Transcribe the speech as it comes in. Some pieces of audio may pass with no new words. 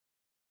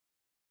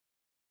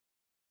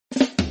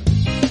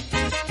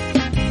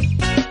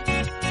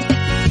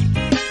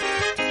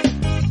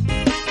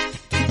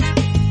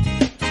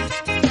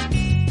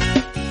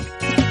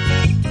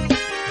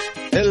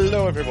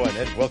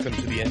welcome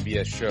to the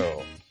MBS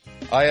show.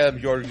 I am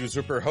your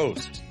usurper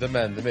host, the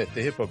man, the myth,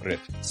 the hippogriff,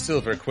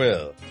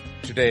 Silver-Quill.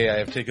 Today I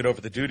have taken over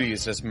the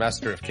duties as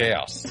Master of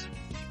Chaos.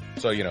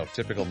 So,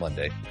 typical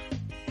Monday.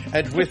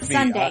 And with me...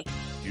 Sunday.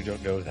 You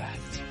don't know that.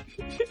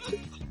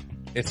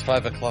 It's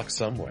 5 o'clock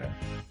somewhere.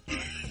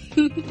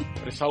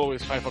 It's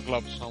always 5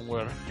 o'clock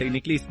somewhere.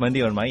 Technically, it's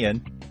Monday on my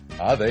end.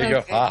 Ah, there you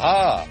go.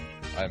 Aha!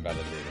 I'm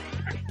validated.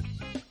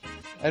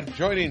 And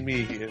joining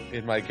me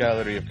in my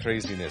gallery of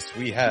craziness,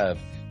 we have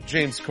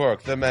James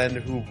Cork, the man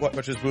who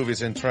watches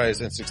movies and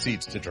tries and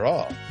succeeds to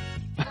draw.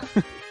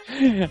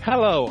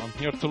 Hello, I'm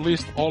here to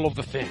list all of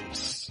the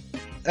things.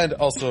 And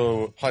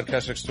also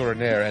podcast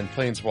extraordinaire and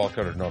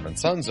planeswalker Norman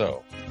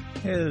Sanzo.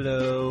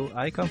 Hello,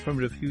 I come from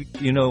the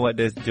future. You know what,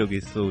 this joke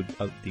is so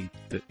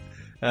outdated.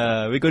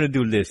 We're gonna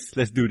do this.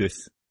 Let's do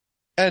this.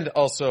 And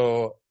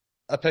also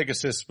a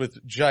Pegasus with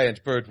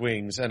giant bird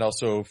wings and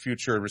also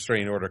future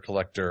restraining order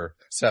collector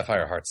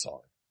Sapphire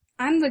Heartsong.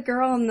 I'm the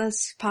girl in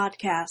this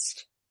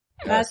podcast.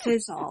 That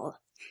is all.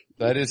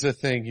 That is a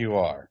thing you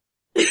are.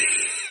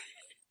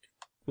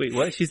 Wait,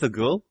 what? She's a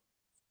girl?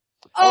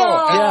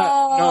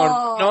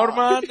 Oh, yeah.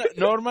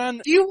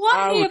 Norman. Do you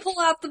want me to pull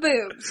out the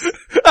boobs?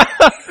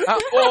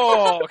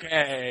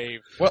 Okay.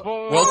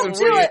 Welcome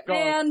Do it,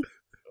 man.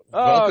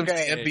 Welcome to the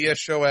MBS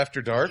show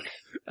after dark.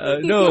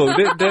 No,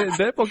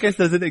 that podcast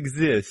doesn't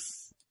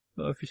exist.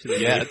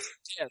 Officially. Yet.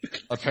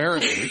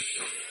 Apparently.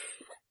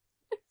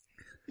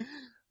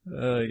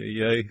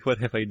 What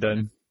have I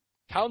done?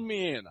 Count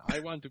me in. I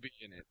want to be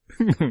in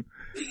it.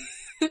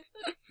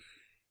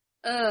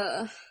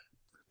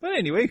 But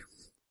anyway.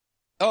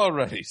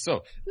 Alrighty,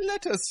 so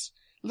let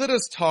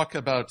us talk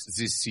about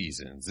this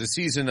season. The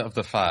season of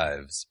the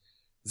fives.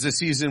 The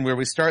season where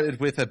we started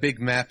with a big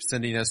map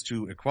sending us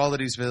to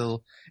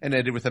Equalitiesville and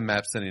ended with a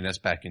map sending us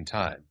back in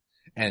time.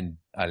 And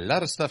a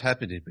lot of stuff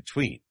happened in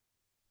between.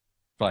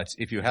 But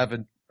if you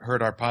haven't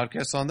heard our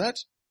podcast on that,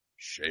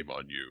 shame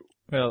on you.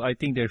 Well, I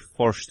think they're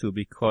forced to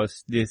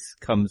because this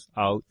comes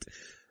out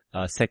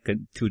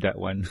second to that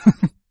one.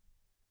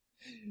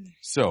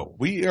 So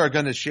we are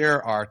going to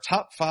share our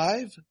top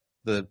 5,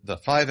 the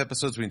 5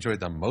 episodes we enjoyed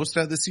the most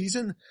out of the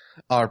season,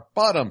 our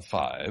bottom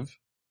 5,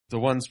 the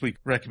ones we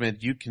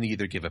recommend you can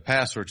either give a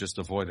pass or just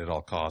avoid at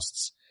all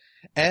costs,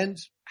 and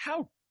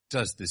how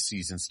does this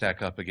season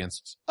stack up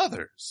against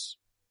others?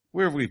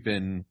 Where we've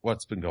been,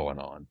 what's been going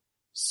on.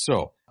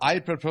 So I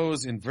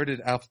propose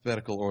inverted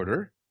alphabetical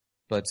order,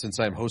 but since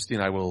I'm hosting,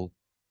 I will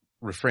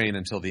refrain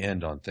until the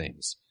end on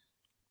things.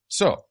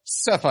 So,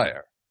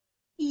 Sapphire.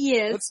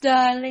 Yes,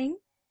 darling.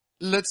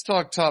 Let's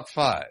talk top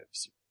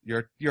 5s.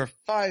 Your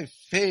 5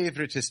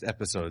 favoritist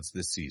episodes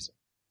this season.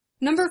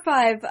 Number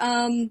 5,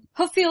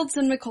 Hooffields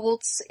and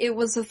McColts. It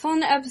was a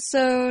fun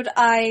episode.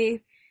 My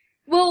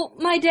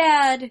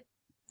dad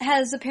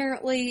has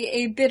apparently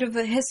a bit of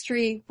a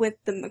history with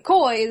the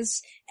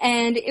McCoys,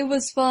 and it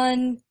was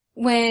fun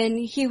when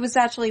he was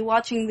actually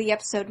watching the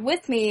episode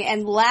with me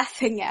and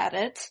laughing at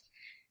it.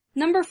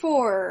 Number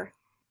 4,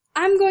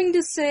 I'm going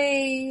to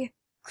say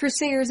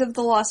Crusaders of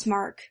the Lost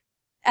Mark,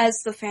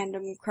 as the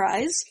fandom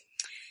cries.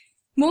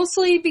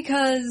 Mostly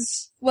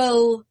because,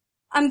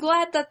 I'm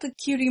glad that the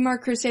Cutie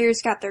Mark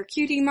Crusaders got their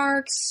cutie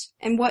marks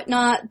and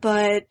whatnot,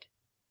 but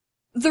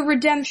the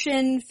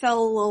redemption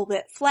fell a little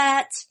bit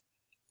flat.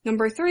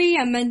 Number 3,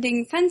 I'm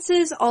Mending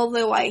Fences.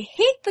 Although I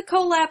hate the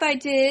collab I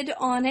did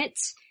on it,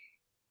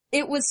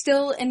 it was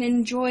still an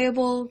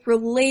enjoyable,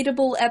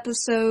 relatable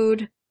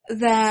episode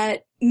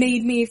that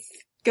made me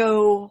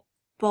go,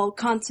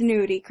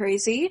 continuity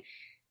crazy.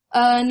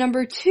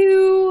 Number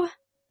 2,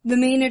 the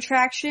main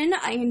attraction.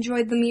 I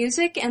enjoyed the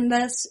music, and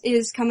this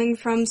is coming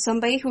from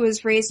somebody who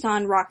was raised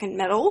on rock and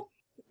metal.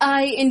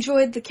 I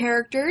enjoyed the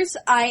characters.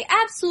 I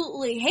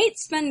absolutely hate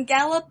Sven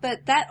Gallop,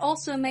 but that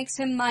also makes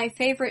him my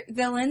favorite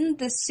villain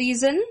this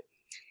season,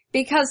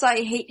 because I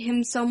hate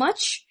him so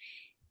much.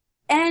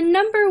 And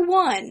number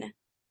 1,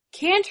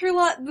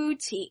 Canterlot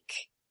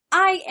Boutique.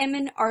 I am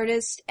an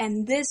artist,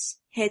 and this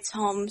hits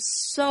home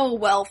so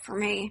well for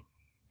me.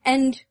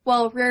 And,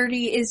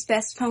 Rarity is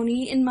best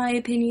pony, in my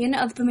opinion,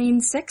 of the main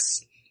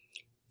 6.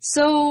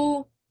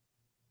 So,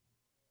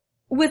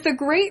 with a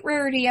great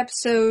Rarity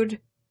episode,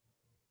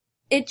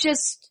 it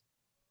just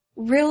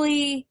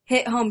really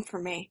hit home for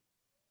me.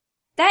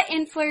 That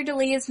and Fleur de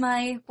Lis is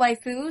my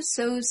waifu,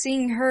 so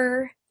seeing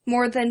her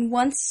more than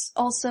once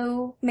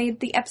also made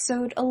the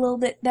episode a little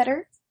bit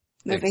better.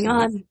 Moving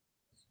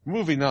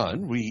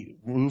on, we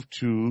move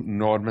to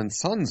Norman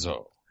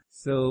Sanzo.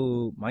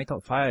 So, my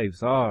top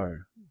 5s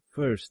are...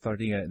 First,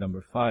 starting at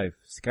number 5,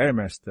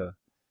 Scaremaster.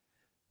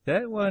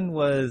 That one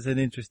was an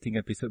interesting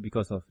episode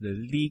because of the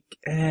leak,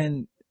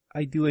 and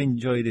I do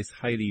enjoy this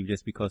highly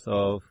just because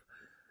of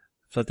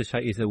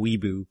Fluttershy is a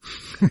weeboo.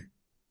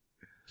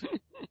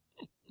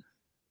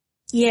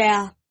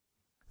 Yeah.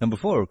 Number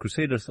 4,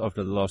 Crusaders of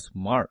the Lost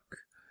Mark.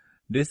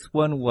 This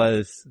one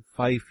was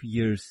 5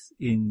 years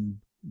in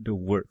the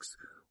works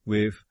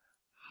with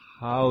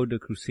how the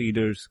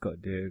Crusaders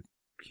got their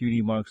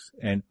cutie marks,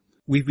 and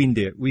we've been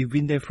there. We've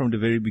been there from the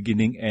very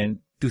beginning, and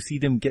to see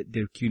them get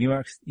their cutie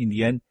marks in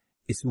the end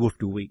is worth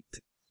the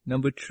wait.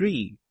 Number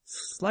 3,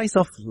 Slice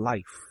of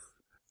Life.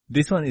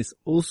 This one is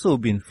also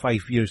been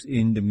 5 years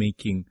in the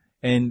making,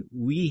 and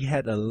we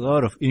had a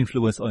lot of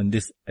influence on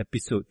this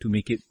episode to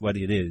make it what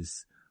it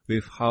is,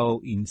 with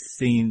how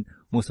insane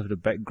most of the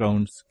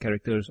backgrounds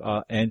characters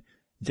are, and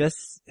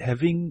just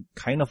having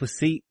kind of a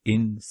say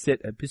in said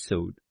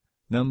episode.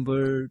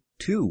 Number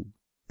 2,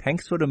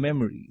 Thanks for the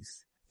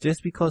Memories.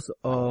 Just because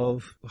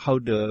of how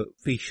the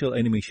facial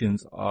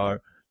animations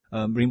are,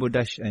 Rainbow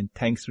Dash and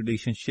Tank's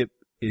relationship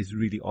is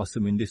really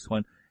awesome in this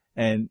one,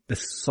 and the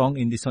song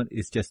in this one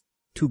is just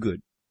too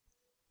good.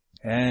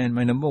 And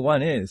my number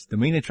 1 is the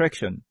main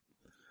attraction.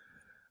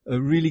 A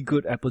really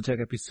good Applejack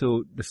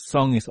episode. The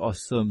song is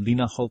awesome.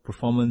 Lena Hall's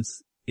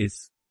performance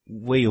is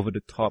way over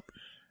the top.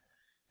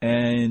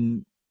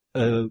 And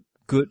a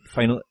good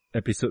final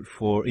episode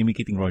for Amy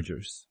Keating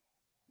Rogers.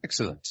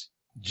 Excellent.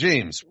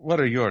 James, what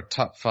are your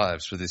top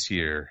 5s for this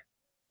year?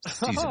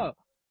 Season?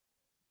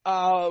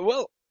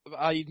 Well,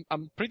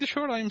 I'm pretty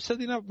sure I'm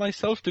setting up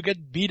myself to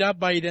get beat up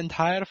by the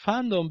entire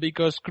fandom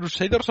because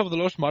Crusaders of the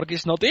Lost Mark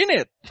is not in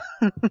it.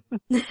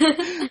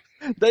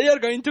 They are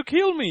going to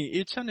kill me,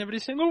 each and every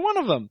single one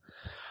of them.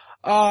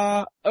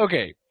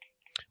 Okay.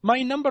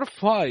 My number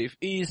 5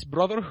 is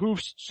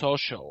Brotherhood's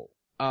Social.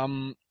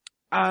 And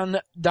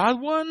that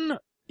one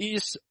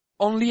is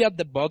only at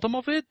the bottom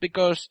of it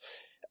because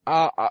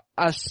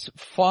as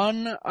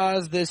fun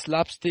as the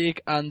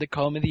slapstick and the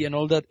comedy and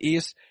all that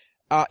is,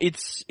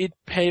 it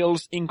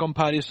pales in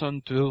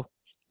comparison to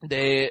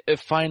the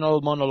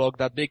final monologue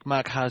that Big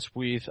Mac has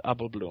with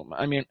Apple Bloom.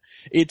 I mean,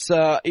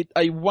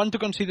 I want to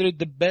consider it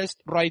the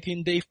best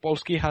writing Dave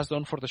Polsky has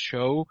done for the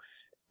show,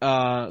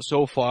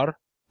 so far.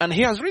 And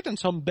he has written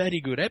some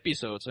very good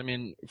episodes. I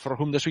mean, For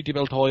Whom the Sweetie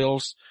Belle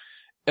Toils,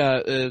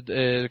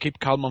 Keep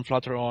Calm and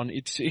Flutter On.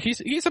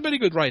 He's a very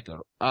good writer.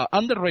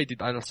 Underrated,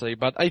 I'll say,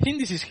 but I think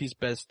this is his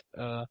best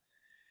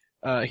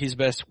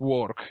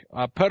work.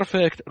 A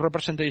perfect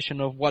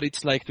representation of what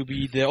it's like to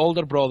be the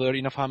older brother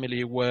in a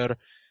family where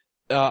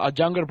a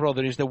younger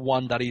brother is the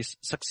one that is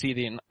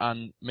succeeding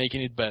and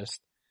making it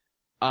best.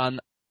 And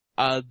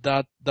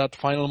that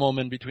final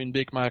moment between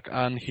Big Mac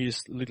and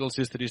his little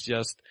sister is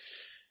just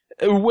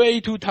way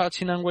too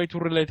touching and way too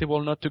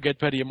relatable not to get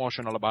very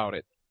emotional about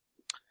it.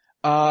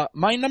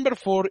 My number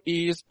 4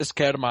 is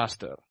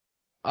Scaremaster.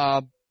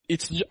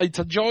 It's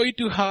a joy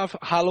to have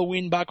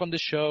Halloween back on the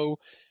show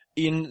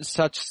in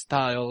such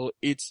style.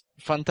 It's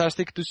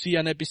fantastic to see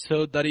an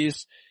episode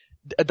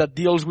that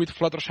deals with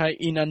Fluttershy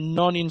in a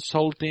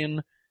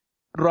non-insulting,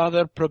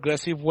 rather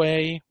progressive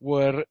way,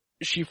 where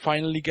she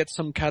finally gets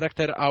some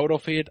character out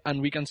of it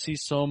and we can see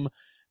some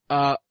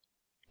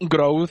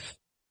growth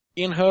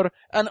in her,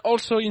 and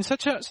also in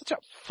such a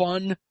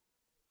fun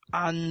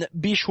and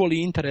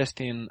visually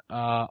interesting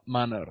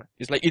manner.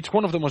 It's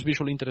one of the most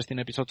visually interesting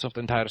episodes of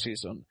the entire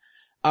season.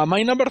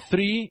 My number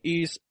 3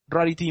 is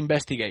Rarity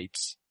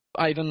Investigates.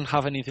 I don't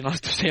have anything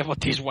else to say about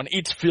this one.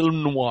 It's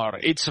film noir.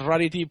 It's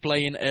Rarity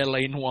playing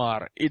LA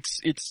noir.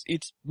 It's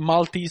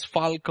Maltese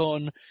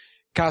Falcon,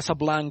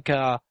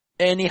 Casablanca,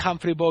 any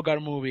Humphrey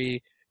Bogart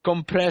movie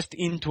compressed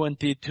in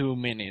 22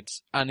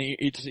 minutes. And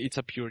it's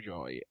a pure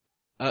joy.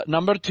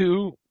 Number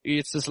 2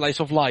 is The Slice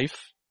of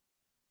Life,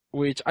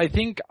 which I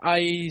think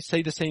I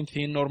say the same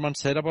thing Norman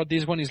said about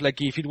this one. Is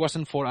like, if it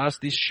wasn't for us,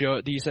 this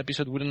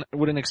episode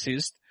wouldn't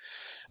exist.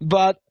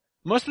 But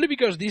mostly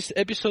because this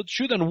episode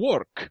shouldn't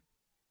work.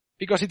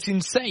 Because it's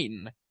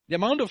insane. The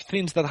amount of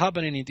things that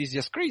happen in it is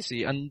just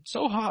crazy. And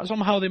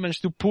somehow they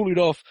managed to pull it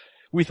off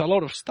with a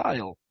lot of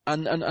style.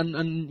 And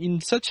in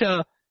such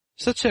a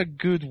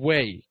good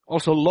way.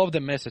 Also love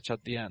the message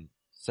at the end,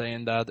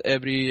 saying that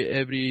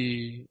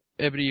every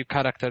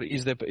character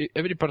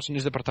every person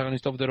is the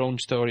protagonist of their own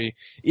story,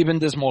 even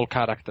the small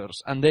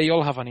characters, and they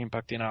all have an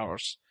impact in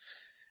ours.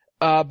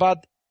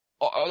 But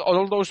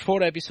all those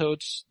 4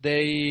 episodes,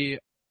 they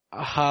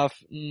have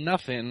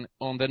nothing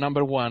on the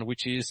number 1,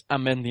 which is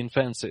Amending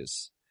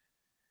Fences,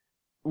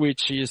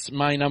 which is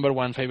my number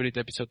 1 favorite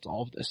episode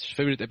of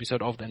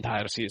the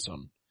entire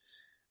season.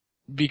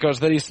 Because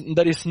there is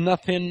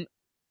nothing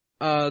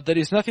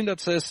that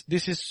says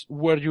this is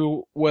where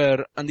you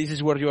were and this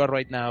is where you are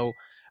right now,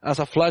 as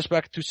a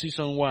flashback to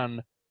season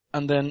 1,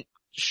 and then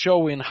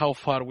showing how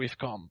far we've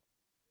come,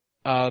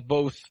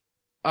 both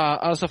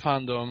as a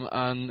fandom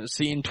and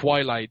seeing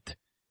Twilight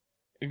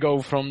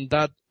go from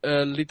that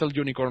little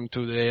unicorn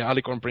to the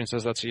alicorn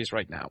princess that she is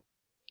right now.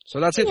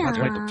 So that's it. That's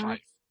my top 5.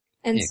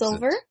 And Excellent.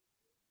 Silver?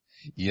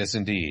 Yes,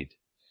 indeed.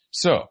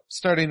 So,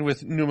 starting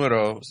with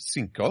numero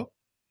 5,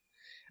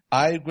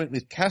 I went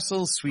with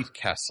Castle Sweet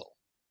Castle.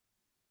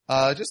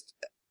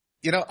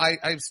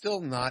 I'm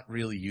still not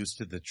really used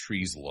to the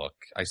trees look.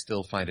 I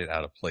still find it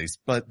out of place,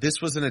 but this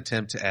was an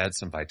attempt to add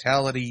some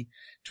vitality,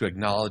 to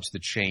acknowledge the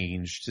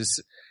change,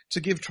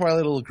 to give Twilight a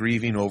little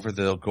grieving over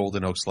the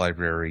Golden Oaks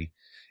Library,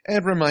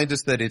 and remind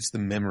us that it's the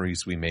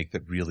memories we make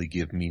that really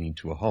give meaning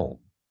to a home.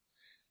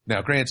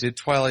 Now granted,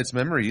 Twilight's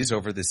memories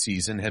over this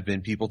season have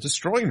been people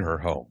destroying her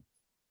home.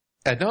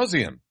 Ad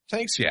nauseum.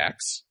 Thanks,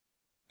 Yax.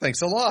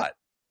 Thanks a lot.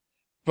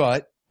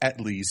 But at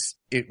least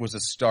it was a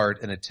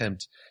start, an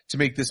attempt to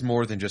make this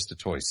more than just a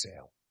toy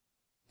sale.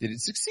 Did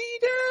it succeed?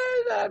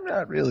 I'm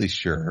not really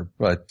sure,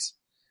 but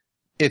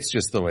it's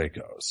just the way it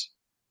goes.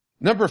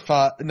 Number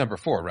 4,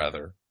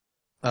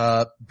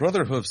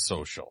 Brotherhood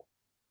Social.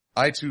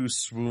 I too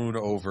swoon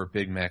over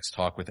Big Mac's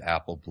talk with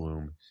Apple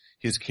Bloom,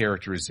 his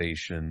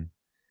characterization.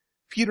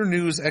 Peter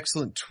New's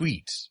excellent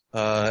tweet,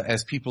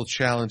 as people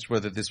challenged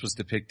whether this was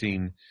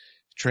depicting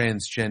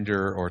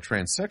transgender or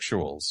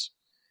transsexuals,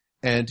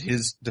 and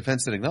his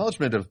defense and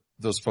acknowledgement of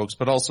those folks,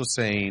 but also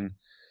saying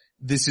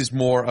this is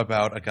more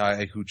about a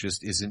guy who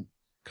just isn't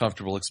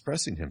comfortable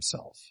expressing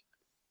himself.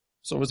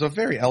 So it was a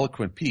very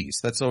eloquent piece.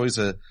 That's always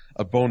a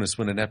bonus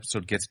when an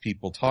episode gets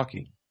people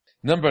talking.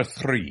 Number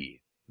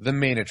 3, the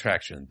main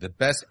attraction, the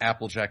best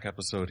Applejack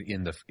episode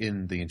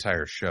in the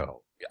entire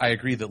show. I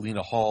agree that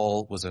Lena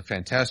Hall was a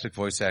fantastic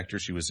voice actor.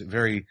 She was a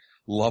very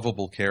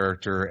lovable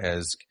character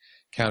as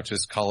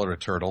Countess Cholera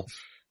Turtle.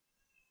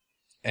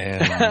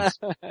 And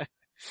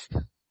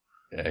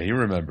yeah, he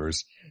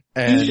remembers.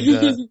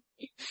 And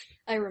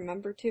I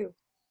remember too.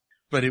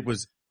 But it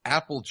was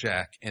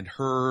Applejack and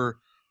her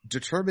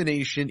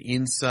determination,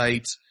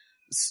 insight,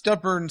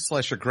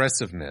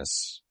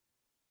 stubborn/aggressiveness.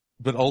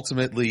 But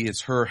ultimately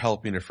it's her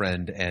helping a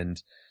friend,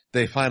 and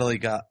they finally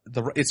got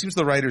it seems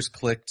the writers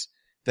clicked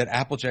that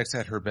Applejack's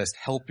at her best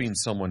helping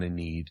someone in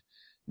need,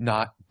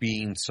 not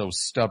being so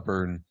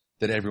stubborn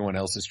that everyone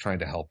else is trying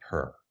to help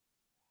her.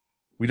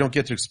 We don't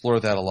get to explore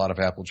that a lot of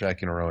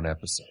Applejack in our own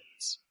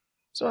episodes.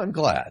 So I'm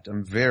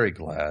very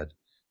glad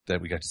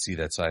that we got to see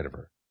that side of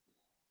her.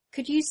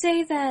 Could you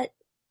say that,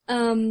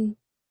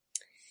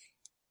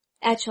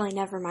 actually,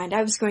 never mind.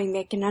 I was going to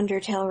make an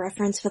Undertale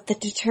reference with the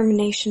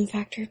determination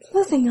factor.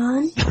 Moving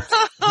on.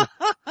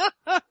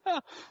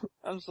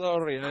 I'm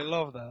sorry, I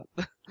love that.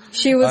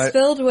 She was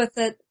filled with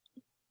it.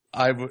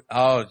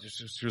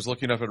 She was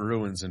looking up at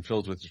ruins and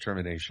filled with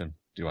determination.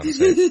 Do you want to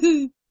say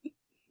it?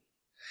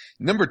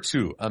 Number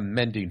 2,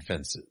 amending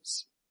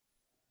fences.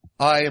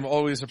 I am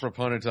always a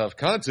proponent of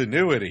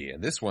continuity,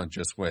 and this one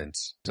just went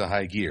to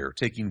high gear,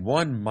 taking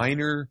one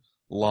minor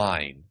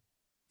line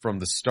from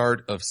the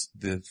start of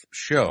the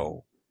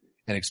show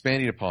and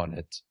expanding upon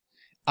it.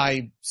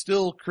 I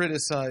still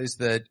criticize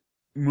that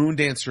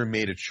Moondancer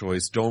made a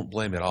choice. Don't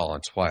blame it all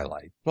on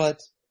Twilight.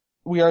 But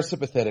we are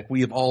sympathetic.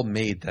 We have all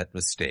made that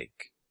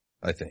mistake,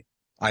 I think.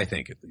 I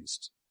think, at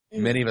least.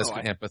 Many of us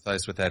can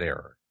empathize with that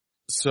error.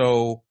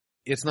 So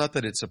it's not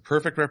that it's a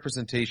perfect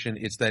representation,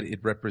 it's that it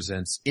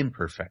represents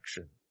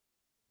imperfection.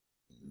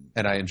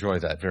 And I enjoy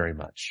that very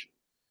much.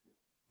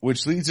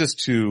 Which leads us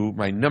to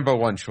my number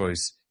 1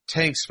 choice,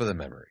 Tanks for the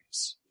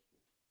Memories.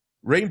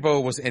 Rainbow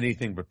was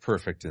anything but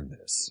perfect in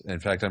this. In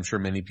fact, I'm sure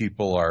many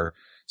people are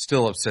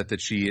still upset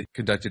that she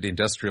conducted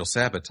industrial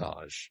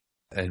sabotage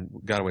and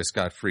got away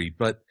scot-free.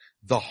 But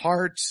the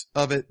heart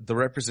of it, the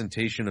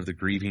representation of the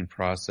grieving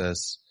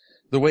process,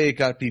 the way it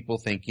got people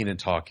thinking and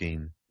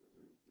talking,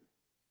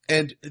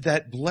 and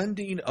that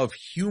blending of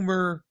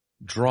humor,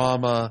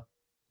 drama,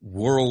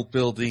 world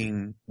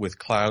building with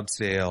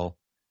Cloudsdale,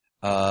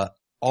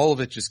 all of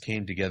it just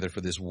came together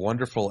for this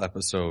wonderful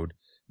episode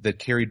that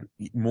carried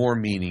more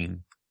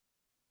meaning.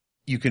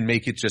 You can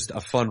make it just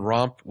a fun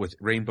romp with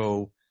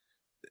Rainbow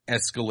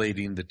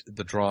escalating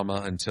the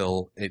drama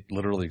until it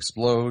literally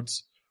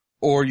explodes,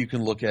 or you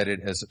can look at it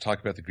as talk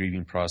about the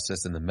grieving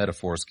process and the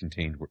metaphors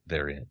contained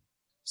therein.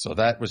 So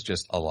that was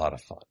just a lot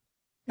of fun.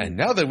 And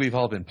now that we've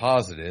all been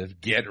positive,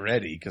 get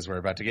ready, because we're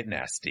about to get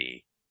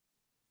nasty.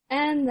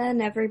 And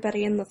then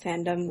everybody in the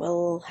fandom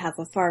will have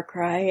a Far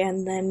Cry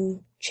and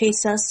then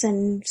chase us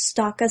and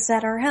stalk us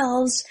at our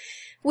house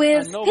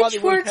with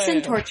pitchforks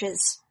and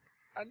torches.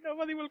 And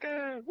nobody will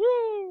care.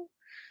 Woo!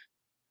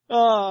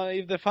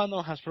 If the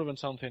fandom has proven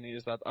something,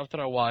 is that after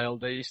a while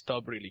they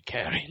stop really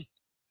caring.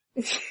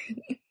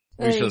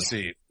 We shall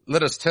see.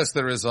 Let us test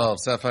the resolve.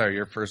 Sapphire,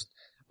 you're first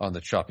on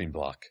the chopping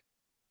block.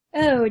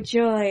 Oh,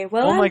 joy.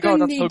 Well, I'm going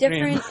to be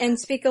different and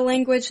speak a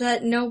language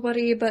that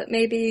nobody but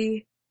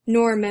maybe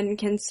Norman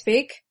can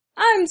speak.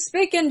 I'm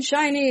speaking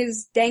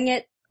Chinese, dang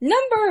it.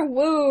 Number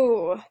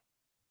woo!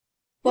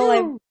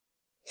 Well,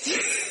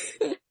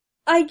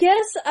 I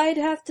guess I'd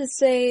have to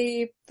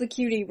say the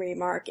cutie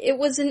remark. It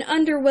was an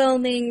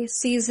underwhelming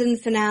season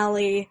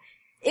finale.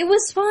 It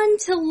was fun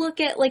to look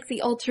at, like,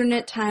 the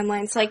alternate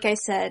timelines, like I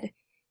said.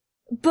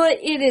 But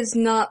it is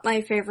not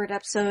my favorite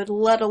episode,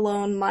 let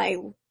alone my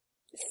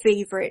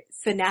favorite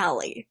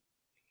finale.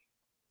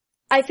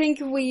 I think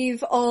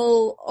we've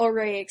all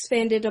already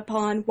expanded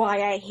upon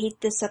why I hate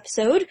this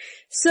episode.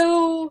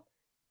 So,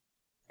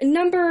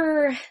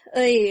 number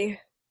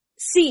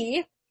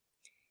C.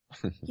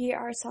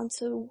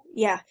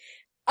 Yeah.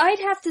 I'd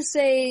have to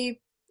say,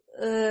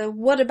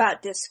 what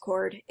about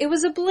Discord? It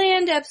was a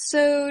bland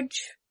episode.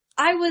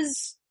 I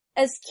was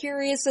as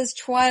curious as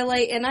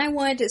Twilight, and I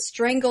wanted to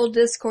strangle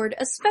Discord,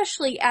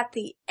 especially at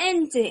the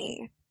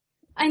ending.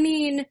 I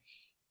mean,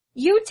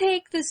 you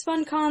take this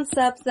fun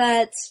concept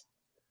that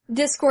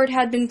Discord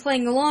had been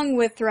playing along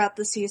with throughout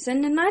the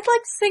season, and I'd like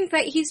to think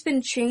that he's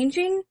been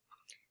changing,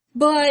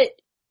 but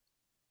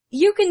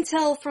you can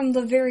tell from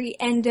the very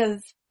end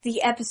of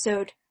the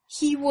episode,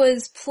 he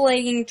was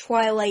playing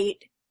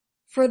Twilight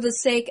for the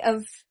sake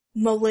of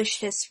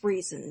malicious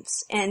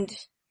reasons. And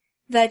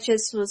that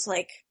just was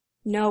like,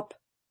 nope.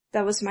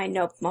 That was my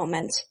nope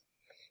moment.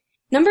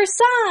 Number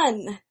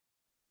Sun!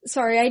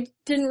 Sorry, I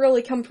didn't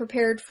really come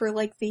prepared for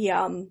like the,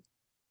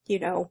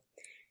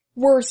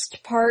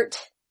 worst part.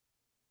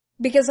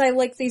 Because I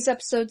like these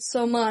episodes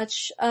so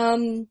much.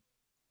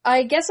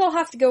 I guess I'll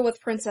have to go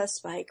with Princess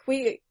Spike.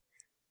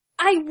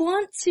 I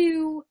want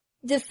to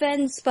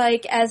defend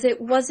Spike as it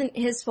wasn't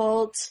his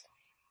fault.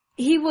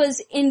 He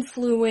was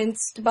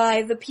influenced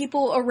by the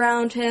people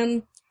around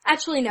him.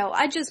 Actually, no,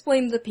 I just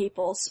blame the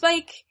people.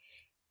 Spike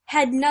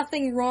had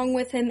nothing wrong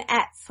with him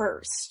at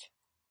first.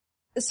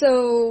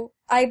 So,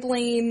 I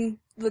blame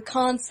the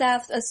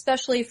concept,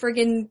 especially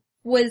friggin'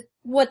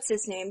 what's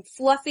his name?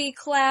 Fluffy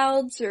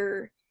Clouds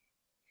or...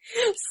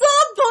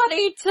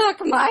 Somebody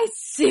took my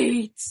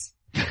seat!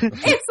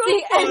 It's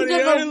the end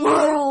of the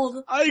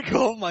world! I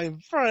call my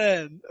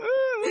friend!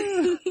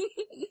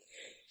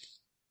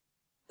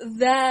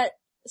 That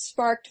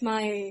sparked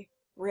my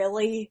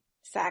really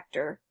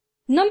factor.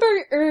 Number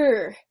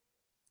ER.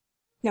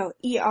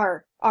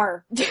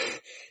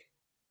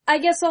 I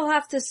guess I'll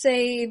have to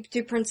say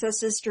Do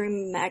Princesses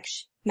Dream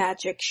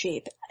Magic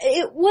Sheep.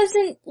 It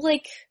wasn't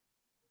like...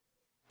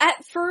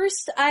 At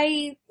first,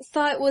 I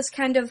thought it was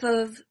kind of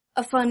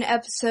a fun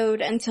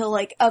episode until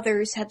like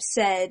others have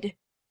said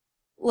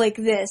like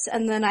this,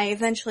 and then I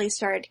eventually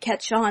started to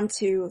catch on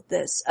to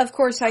this. Of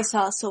course, I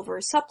saw a Silver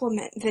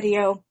Supplement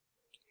video,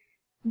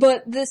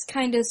 but this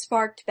kind of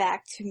sparked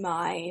back to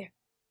my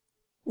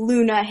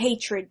Luna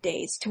hatred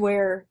days, to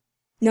where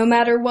no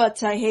matter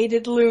what, I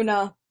hated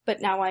Luna,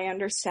 but now I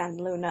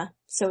understand Luna,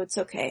 so it's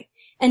okay.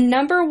 And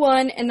number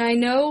 1, and I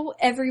know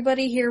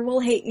everybody here will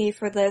hate me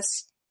for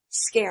this,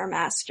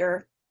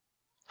 Scaremaster.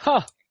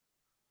 Huh.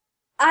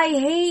 I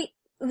hate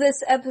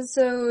this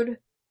episode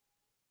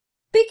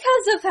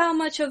because of how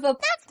much of a...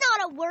 That's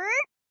not a word!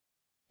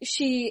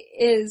 She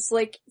is,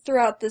 like,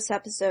 throughout this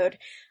episode.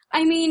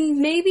 I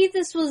mean, maybe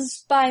this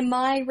was by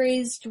my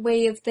raised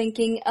way of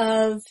thinking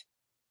of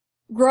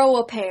grow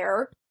a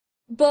pair,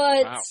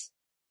 but Wow.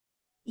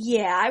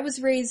 Yeah, I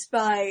was raised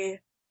by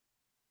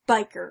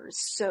bikers,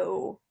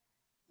 so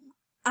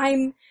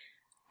I'm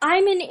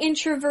an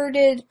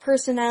introverted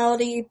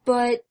personality,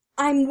 but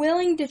I'm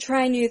willing to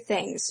try new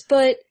things.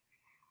 But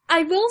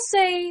I will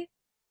say,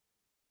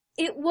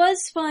 it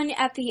was fun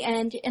at the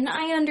end, and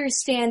I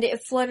understand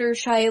if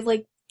Fluttershy,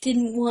 like,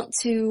 didn't want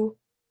to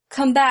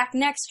come back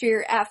next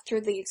year after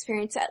the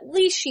experience. At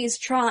least she's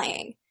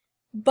trying.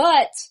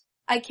 But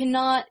I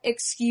cannot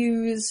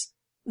excuse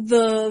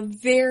the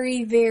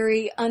very,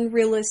 very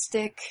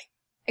unrealistic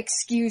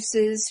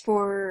excuses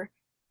for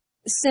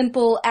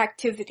simple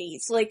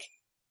activities, like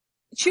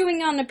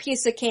chewing on a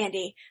piece of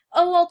candy.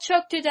 Oh, I'll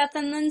choke to death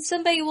and then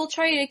somebody will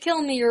try to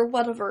kill me or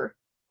whatever.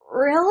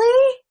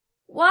 Really?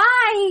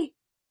 Why?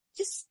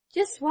 Just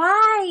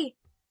why?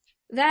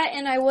 That,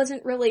 and I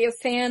wasn't really a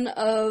fan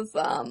of,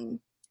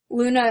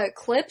 Luna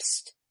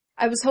Eclipsed.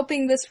 I was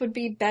hoping this would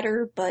be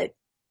better, but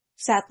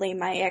sadly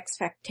my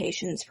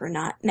expectations were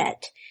not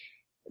met.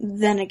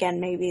 Then again,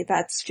 maybe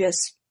that's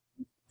just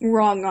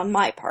wrong on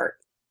my part.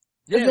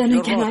 Yeah, then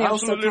you're again, wrong. I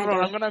also Absolutely kinda...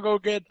 wrong. I'm gonna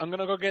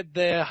go get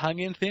the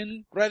hanging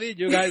thing ready.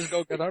 You guys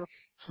go get her.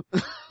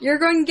 You're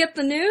going to get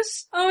the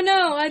noose? Oh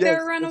no, I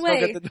better run let's go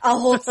away. get the- I'll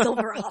hold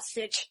Silver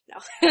hostage. No.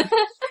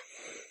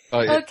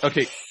 Oh, yeah. Okay.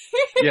 Okay.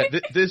 Yeah,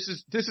 this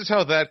is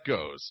how that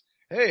goes.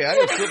 Hey, I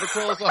have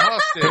Silver-Quill as a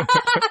hostage.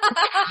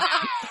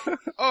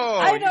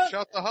 Oh, you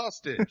shot the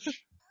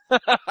hostage.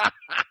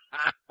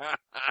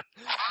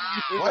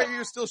 Why are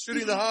you still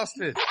shooting the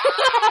hostage?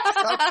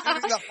 Stop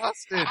shooting the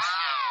hostage.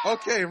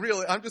 Okay,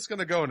 really, I'm just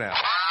gonna go now.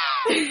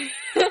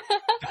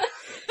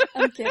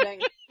 I'm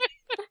kidding.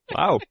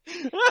 Wow.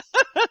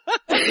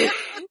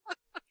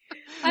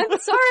 I'm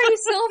sorry,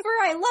 Silver,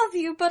 I love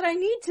you, but I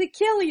need to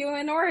kill you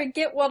in order to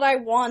get what I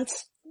want.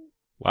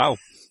 Wow.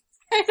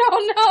 I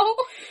don't know.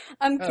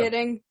 I'm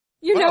kidding.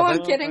 You know Wow, I'm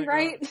that's- kidding,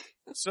 right?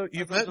 So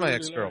you've met my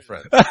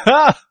ex-girlfriend.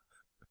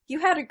 You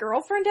had a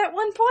girlfriend at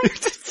one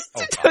point?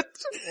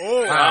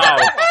 Oh, Wow.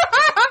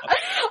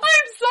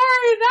 I'm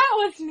sorry, that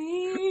was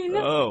mean.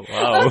 Oh,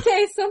 wow.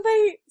 Okay,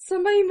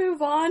 somebody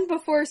move on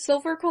before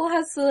Silver-Quill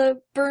has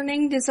the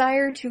burning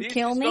desire to This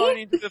kill is me. going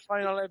into the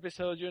final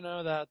episode. You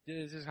know that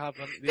this is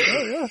happening.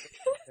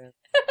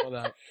 All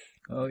that.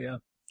 Oh, yeah.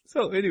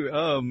 So, anyway,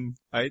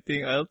 I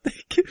think I'll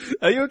take...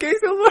 Are you okay,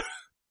 Silver?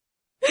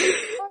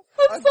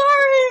 I'm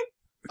sorry.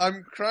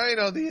 I'm crying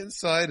on the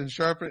inside and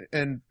sharpening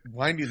and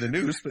winding the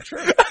noose, but sure.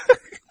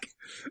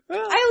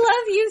 I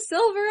love you,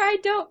 Silver. I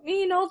don't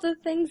mean all the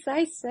things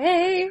I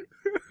say.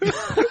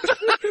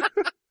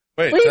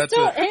 Wait, Please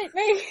don't hit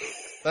me.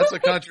 that's a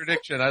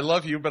contradiction. I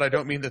love you, but I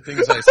don't mean the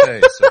things I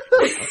say. So.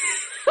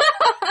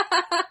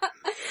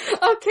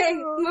 Okay,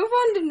 move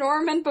on to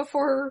Norman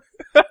before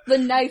the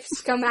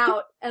knives come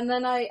out, and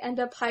then I end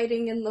up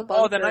hiding in the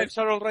bunker. Oh, the knives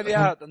are already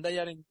out, and they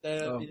are in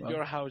wow.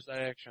 your house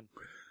direction.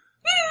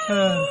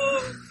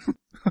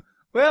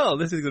 Well,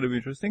 this is going to be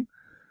interesting.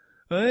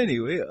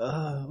 Anyway,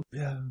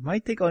 my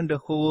take on the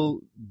whole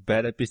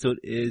bad episode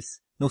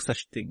is no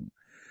such thing.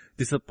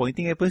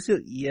 Disappointing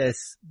episode,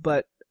 yes,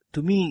 but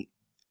to me,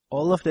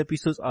 all of the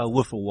episodes are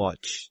worth a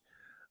watch.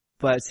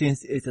 But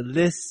since it's a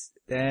list,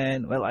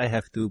 then, well, I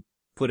have to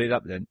put it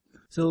up then.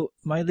 So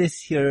my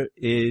list here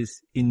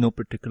is in no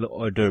particular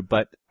order,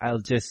 but I'll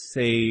just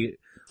say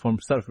from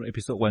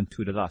episode 1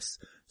 to the last.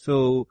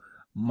 So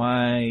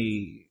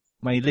my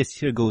list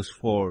here goes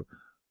for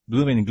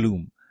Bloom and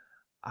Gloom.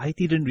 I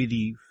didn't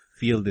really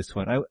feel this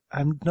one.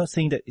 I'm not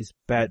saying that it's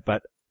bad,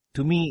 but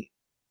to me,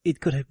 it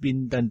could have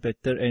been done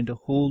better, and the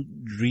whole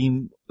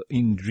dreams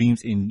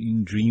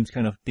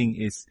kind of thing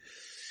is,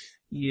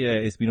 yeah,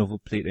 it's been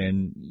overplayed,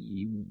 and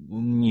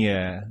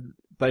yeah,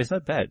 but it's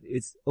not bad.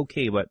 It's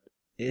okay, but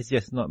it's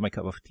just not my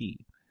cup of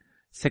tea.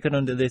 Second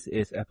on the list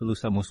is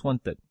Appaloosa Most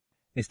Wanted.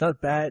 It's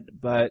not bad,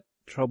 but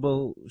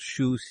Trouble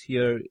Shoes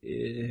here,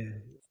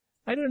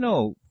 I don't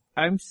know.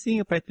 I'm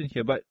seeing a pattern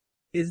here, but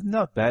it's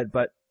not bad,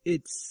 but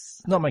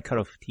it's not my cup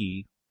of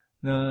tea.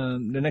 The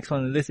next one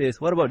on the list is,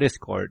 what about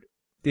Discord?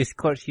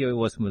 Discord here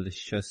was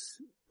malicious.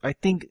 I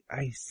think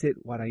I said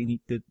what I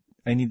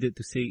needed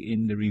to say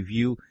in the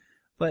review,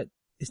 but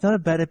it's not a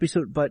bad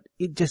episode, but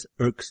it just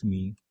irks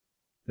me.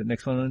 The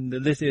next one on the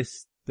list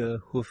is the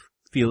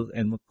Hooffield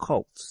and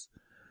McCults.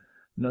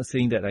 I'm not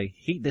saying that I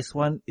hate this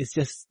one, it's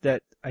just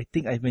that I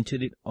think I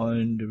mentioned it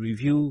on the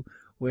review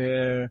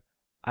where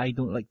I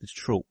don't like the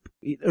trope.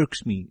 It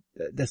irks me.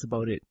 That's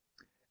about it.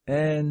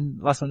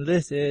 And last on the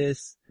list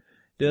is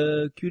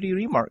the Cutie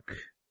Remark.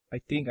 I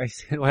think I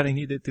said what I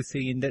needed to say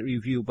in that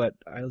review, but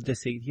I'll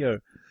just say it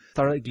here.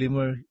 Starlight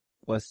Glimmer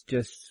was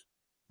just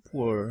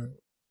poor.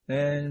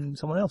 And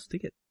someone else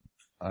take it.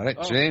 All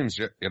right, James,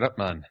 you're up,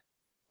 man.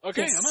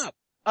 Okay, Yes. I'm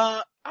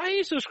up.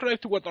 I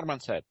subscribe to what Norman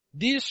said.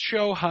 This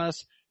show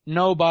has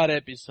no bad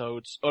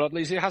episodes, or at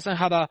least it hasn't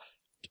had a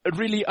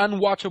really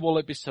unwatchable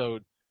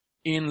episode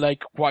in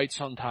like quite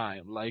some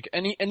time. Like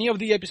any of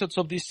the episodes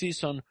of this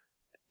season,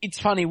 it's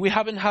funny, we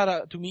haven't had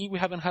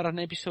an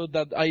episode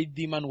that I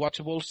deem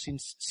unwatchable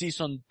since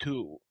season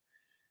 2.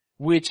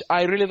 Which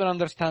I really don't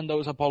understand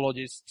those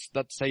apologists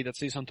that say that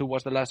season 2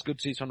 was the last good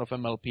season of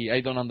MLP.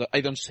 I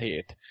don't see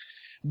it.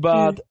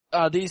 But,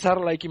 these are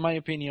like, in my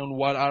opinion,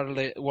 what are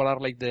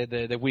like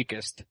the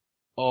weakest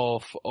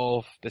of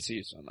the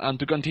season. And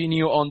to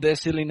continue on the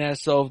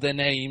silliness of the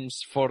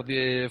names for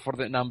the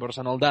numbers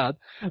and all that,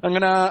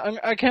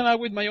 I came out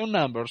with my own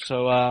numbers,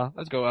 so,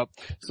 let's go up.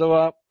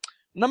 So,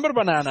 number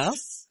banana,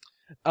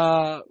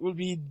 will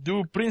be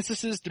Do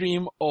Princesses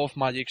Dream of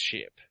Magic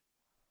Ship.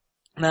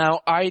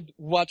 Now, I'd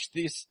watch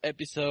this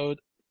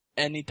episode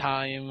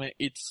anytime.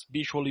 It's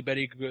visually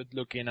very good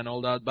looking and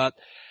all that, but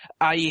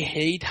I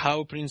hate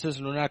how Princess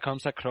Luna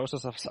comes across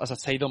as a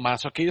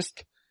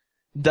sadomasochist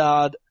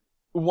that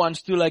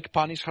wants to like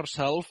punish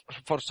herself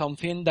for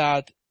something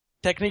that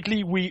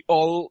technically we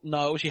all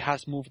know she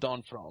has moved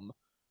on from.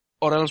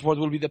 Or else what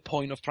will be the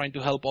point of trying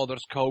to help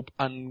others cope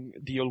and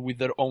deal with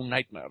their own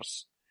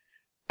nightmares?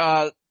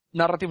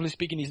 Narratively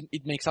speaking,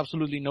 it makes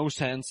absolutely no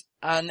sense,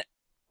 and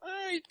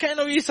it kind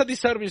of is a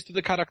disservice to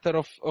the character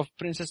of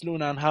Princess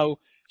Luna and how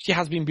she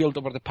has been built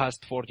over the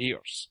past 4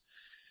 years.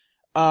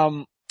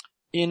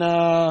 In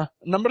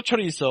number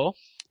chorizo,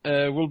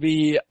 will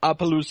be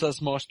Appaloosa's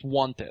Most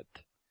Wanted.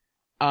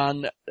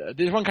 And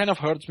this one kind of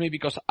hurts me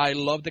because I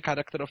love the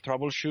character of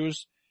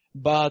Troubleshoes,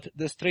 but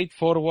the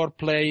straightforward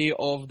play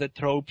of the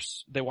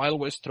tropes, the Wild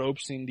West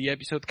tropes in the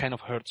episode kind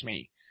of hurts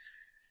me.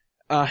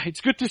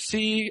 It's good to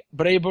see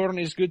Brayburn,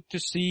 it's good to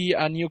see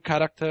a new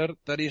character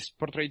that is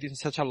portrayed in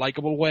such a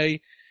likable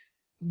way,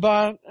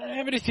 but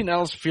everything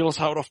else feels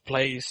out of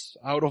place,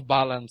 out of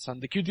balance,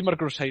 and the Cutie Mark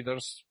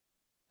Crusaders,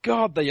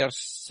 God, they are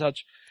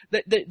such,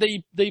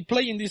 they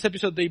play in this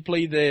episode, they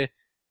play the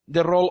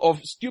role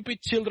of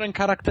stupid children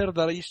character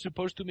that is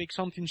supposed to make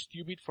something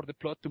stupid for the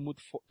plot to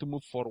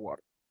move forward,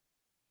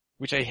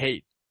 which I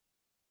hate.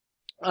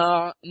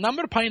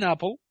 Number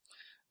pineapple,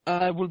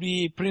 will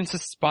be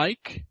Princess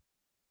Spike.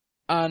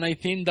 And I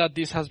think that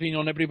this has been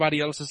on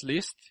everybody else's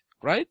list,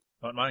 right?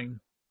 Not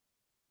mine.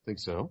 Think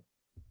so.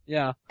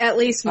 Yeah. At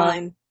least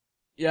mine.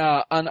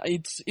 Yeah, and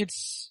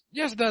it's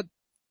just that,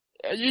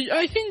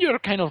 I think you're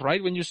kind of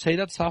right when you say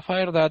that,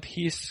 Sapphire, that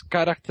his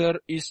character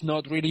is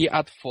not really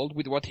at fault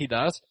with what he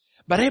does,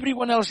 but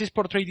everyone else is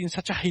portrayed in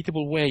such a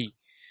hateable way.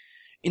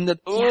 In that,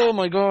 oh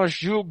my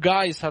gosh, you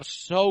guys are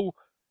so,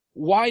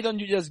 why don't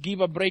you just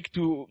give a break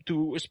to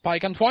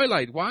Spike and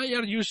Twilight? Why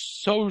are you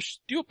so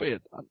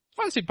stupid? And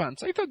Fancy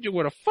Pants, I thought you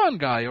were a fun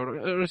guy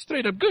or a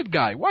straight up good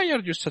guy. Why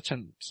are you such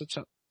an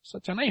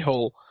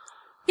a-hole?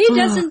 He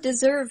doesn't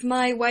deserve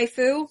my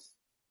waifu.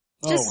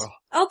 Just, well.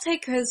 I'll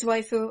take his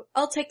waifu.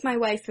 I'll take my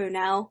waifu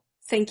now.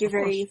 Thank you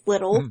very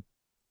little.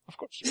 Of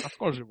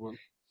course you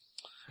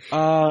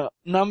will.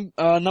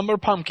 Number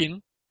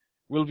pumpkin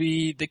will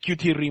be the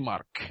Cutie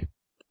Remark.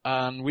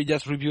 And we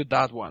just reviewed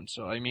that one.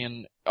 So, I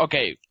mean,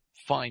 okay,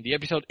 fine. The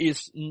episode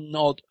is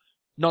not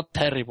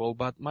terrible,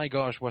 but my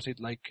gosh, was it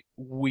like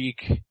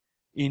weak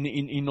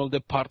in all the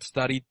parts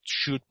that it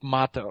should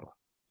matter.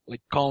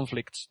 Like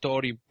conflict,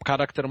 story,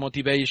 character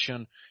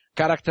motivation,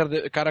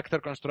 character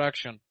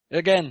construction.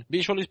 Again,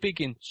 visually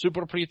speaking,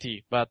 super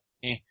pretty, but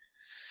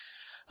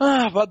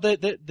but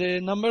the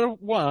number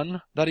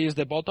one, that is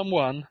the bottom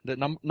one, the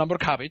number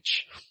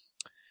cabbage,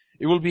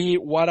 it will be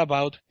what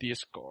about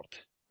Discord?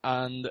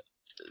 And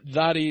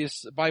that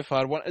is by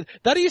far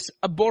that is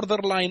a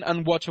borderline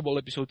unwatchable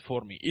episode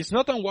for me. It's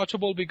not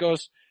unwatchable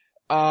because,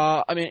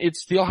 it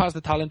still has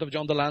the talent of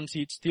John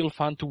Delancey. It's still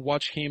fun to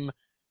watch him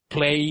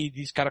play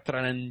this character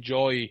and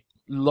enjoy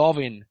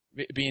loving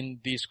being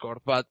Discord.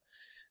 But,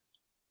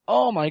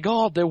 oh my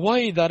god, the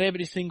way that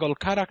every single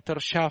character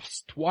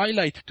shafts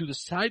Twilight to the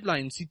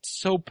sidelines, it's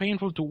so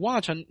painful to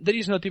watch, and there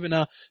is not even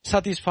a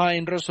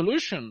satisfying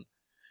resolution.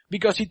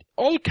 Because it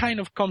all kind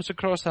of comes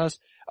across as,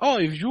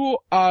 if you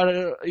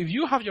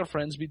have your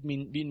friends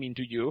being mean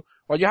to you,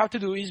 what you have to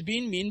do is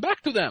being mean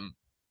back to them.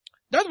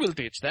 That will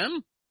teach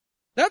them.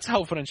 That's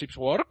how friendships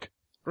work,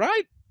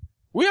 right?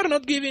 We are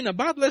not giving a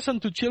bad lesson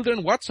to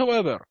children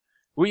whatsoever.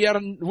 We are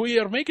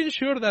making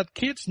sure that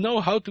kids know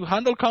how to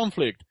handle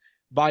conflict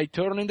by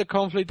turning the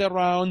conflict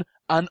around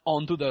and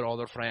onto their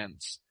other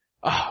friends.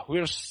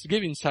 We're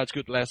giving such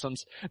good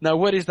lessons. Now,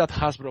 where is that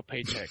Hasbro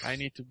paycheck? I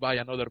need to buy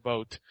another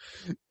boat.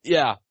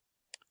 Yeah.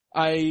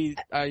 I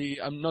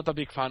am not a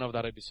big fan of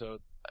that episode.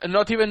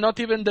 Not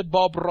even the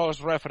Bob Ross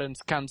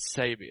reference can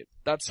save it.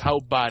 That's how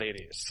bad it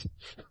is.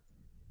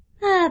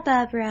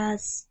 Bob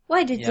Ross.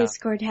 Why did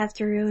Discord have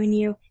to ruin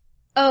you?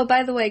 Oh,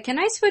 by the way, can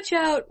I switch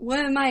out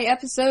one of my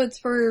episodes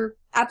for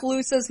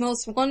Appaloosa's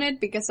Most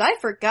Wanted? Because I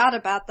forgot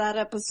about that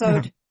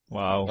episode.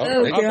 Wow.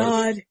 Oh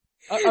god.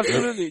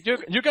 Absolutely.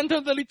 You can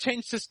totally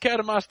change the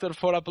Scaremaster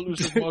for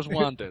Appaloosa's Most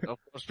Wanted, of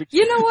course.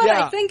 You know what?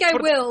 I think I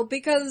will,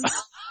 because...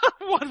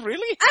 What,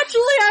 really?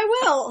 Actually, I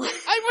will.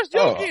 I was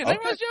joking. Okay. I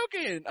was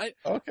joking.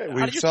 Okay,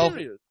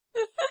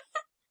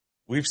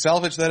 we've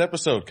salvaged that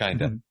episode,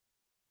 kinda.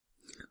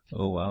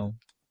 Oh, wow.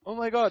 Oh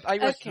my god, I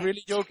was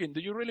really joking.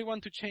 Do you really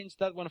want to change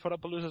that one for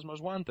Appaloosa's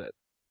Most Wanted?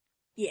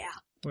 Yeah.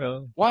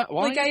 Well... Why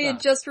like, I had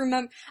just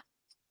remembered...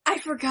 I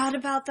forgot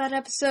about that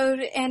episode,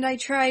 and I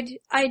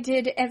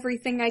did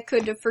everything I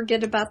could to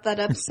forget about that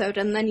episode,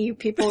 and then you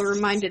people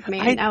reminded me,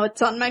 and now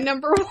it's on my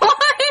number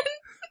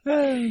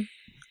one.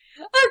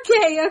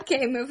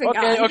 Okay, moving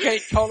on.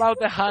 Okay, call out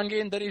the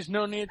hanging. There is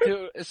no need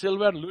to,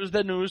 Silver, lose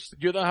the noose.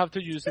 You don't have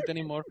to use it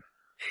anymore.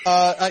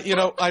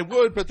 I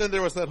would, but then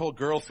there was that whole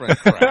girlfriend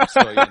crap,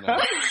 so,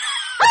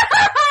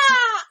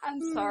 I'm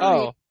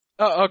sorry.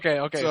 Oh, okay.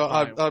 So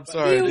I'm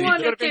sorry. You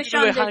want a kiss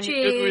on the cheek?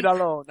 You do it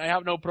alone. I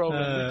have no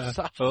problem.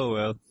 Oh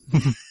well.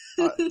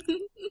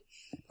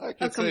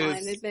 Come on,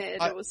 admit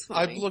it was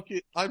funny.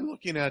 I'm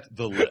looking at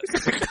the list.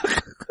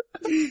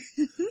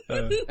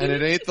 And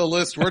it ain't the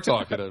list we're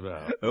talking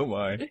about. Oh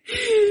my.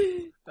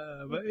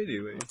 But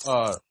anyway.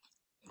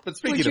 But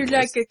speaking Would you of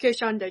like lists, a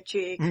kiss on the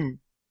cheek?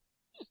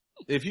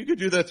 if you could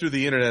do that through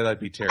the internet, I'd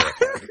be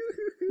terrified.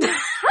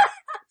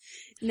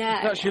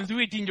 Nah. No, she'll do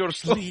it in your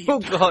sleep. Oh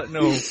god,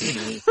 no.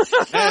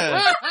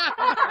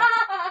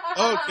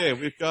 Okay,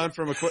 we've gone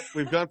from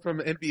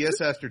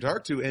MBS After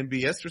Dark to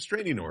MBS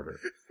Restraining Order.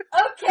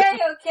 Okay,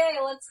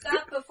 let's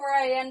stop before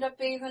I end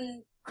up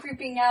even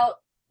creeping out.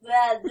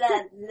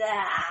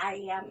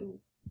 I am.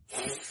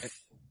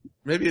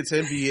 Maybe it's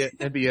MBS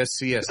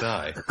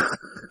CSI.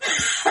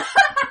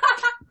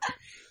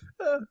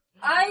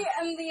 I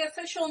am the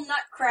official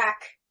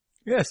nutcrack.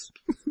 Yes.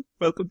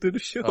 Welcome to the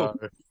show.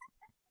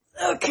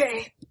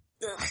 Okay.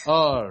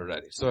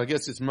 Alrighty, so I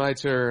guess it's my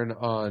turn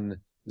on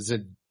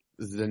the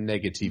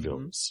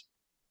negativos.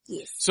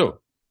 Yes.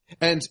 So,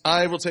 and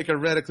I will take a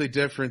radically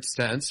different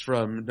stance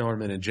from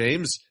Norman and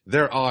James.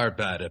 There are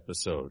bad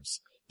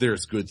episodes.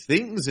 There's good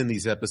things in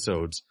these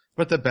episodes,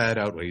 but the bad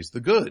outweighs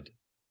the good.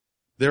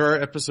 There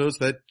are episodes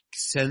that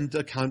send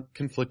a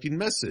conflicting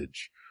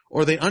message,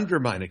 or they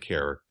undermine a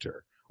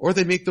character, or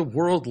they make the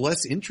world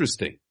less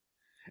interesting.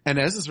 And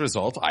as a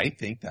result, I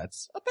think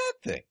that's a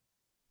bad thing.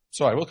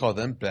 So I will call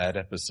them bad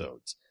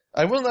episodes.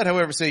 I will not,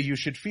 however, say you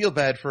should feel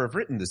bad for have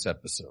written this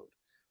episode.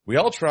 We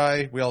all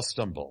try, we all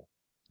stumble.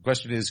 The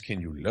question is, can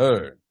you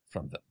learn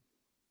from them?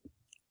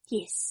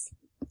 Yes.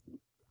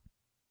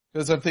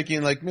 Because I'm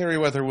thinking like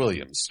Meriwether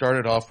Williams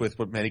started off with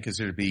what many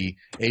consider to be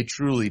a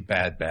truly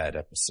bad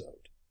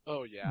episode.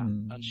 Oh yeah,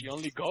 and she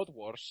only got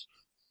worse.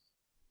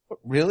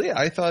 Really?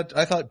 I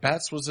thought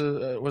Bats was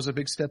a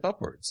big step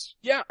upwards.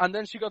 Yeah, and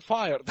then she got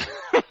fired.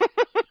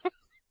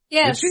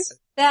 Yes,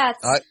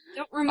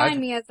 don't remind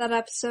me of that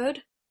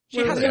episode. She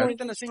hasn't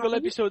written a single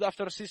episode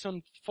after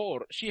season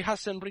 4. She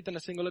hasn't written a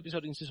single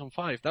episode in season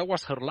 5. That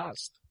was her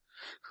last.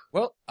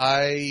 Well,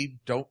 I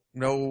don't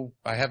know.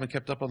 I haven't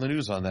kept up on the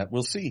news on that.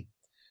 We'll see.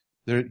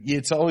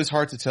 It's always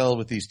hard to tell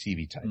with these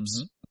TV types.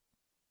 Mm-hmm.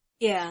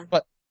 Yeah.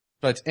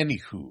 But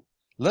anywho,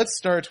 let's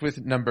start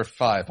with number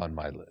 5 on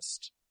my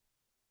list.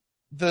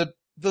 The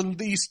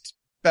least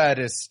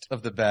baddest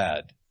of the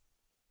bad.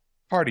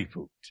 Party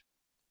Pooped.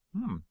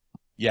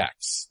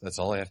 Yaks. That's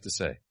all I have to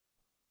say.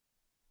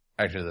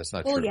 Actually, that's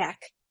not true. Yak.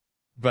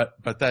 But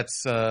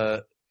that's,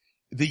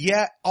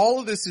 all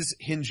of this is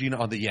hinging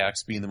on the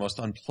Yaks being the most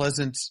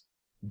unpleasant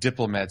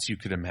diplomats you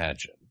could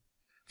imagine.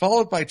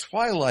 Followed by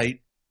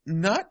Twilight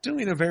not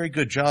doing a very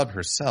good job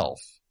herself.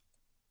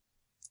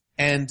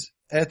 And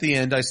at the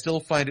end, I still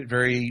find it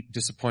very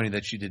disappointing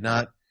that she did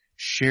not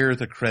share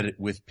the credit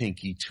with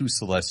Pinky to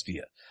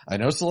Celestia. I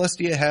know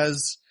Celestia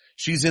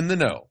she's in the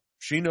know.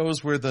 She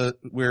knows where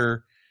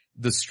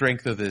the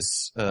strength of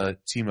this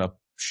team up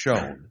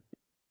shown.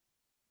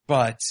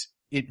 But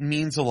it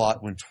means a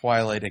lot when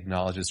Twilight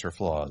acknowledges her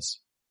flaws.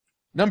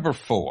 Number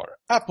 4,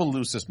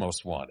 Appaloosa's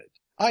Most Wanted.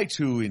 I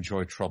too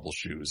enjoy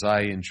Troubleshoes.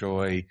 I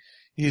enjoy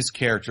his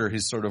character,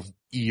 his sort of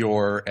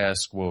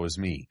Eeyore-esque woe is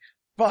me.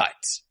 But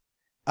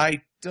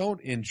I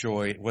don't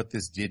enjoy what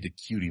this did to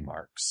Cutie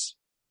Marks.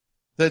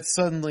 That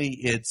suddenly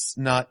it's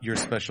not your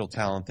special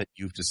talent that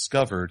you've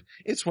discovered,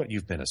 it's what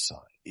you've been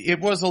assigned. It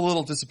was a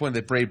little disappointing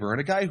that Brayburn,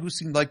 a guy who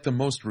seemed like the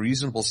most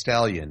reasonable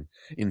stallion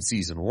in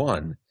season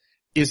 1,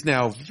 is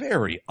now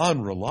very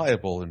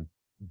unreliable and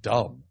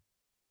dumb.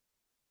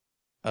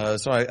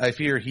 So I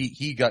fear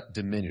he got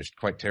diminished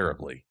quite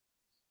terribly.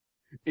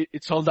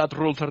 It's all that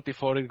Rule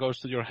 34, it goes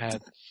to your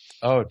head.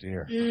 Oh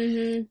dear.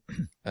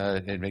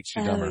 Mm-hmm. It makes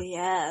you dumber. Oh,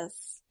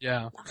 yes.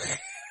 Yeah.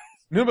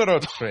 Numero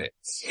 3.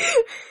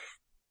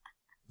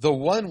 The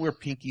one where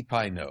Pinkie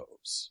Pie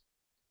knows.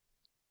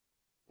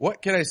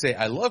 What can I say?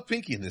 I love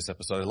Pinkie in this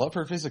episode. I love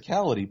her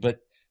physicality, but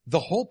the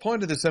whole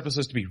point of this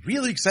episode is to be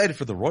really excited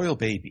for the royal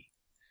baby.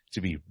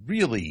 To be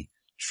really,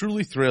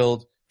 truly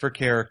thrilled for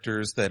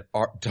characters that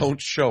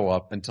don't show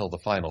up until the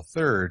final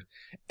third,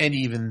 and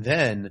even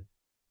then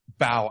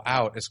bow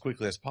out as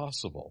quickly as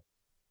possible.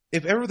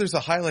 If ever there's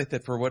a highlight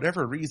that for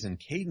whatever reason,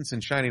 Cadence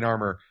and Shining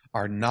Armor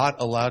are not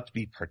allowed to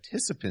be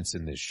participants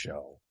in this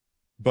show,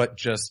 but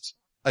just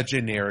a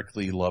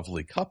generically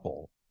lovely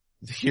couple,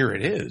 here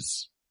it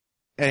is.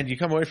 And you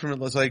come away from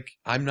it, it's like,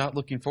 I'm not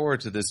looking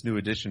forward to this new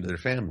addition to their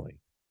family.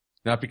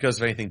 Not because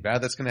of anything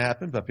bad that's going to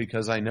happen, but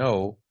because I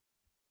know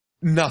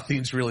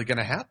nothing's really going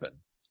to happen.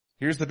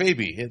 Here's the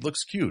baby. It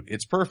looks cute.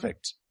 It's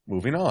perfect.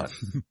 Moving on.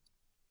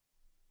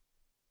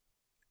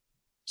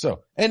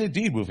 So, and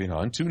indeed moving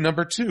on to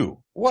number 2.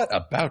 What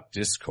about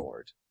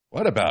Discord?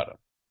 What about him?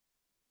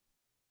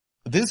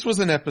 This was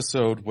an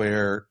episode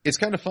where it's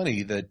kind of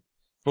funny that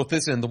both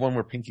this and the one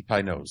where Pinkie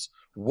Pie knows.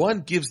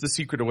 One gives the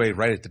secret away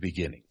right at the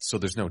beginning. So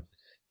there's no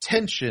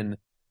tension,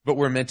 but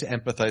we're meant to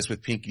empathize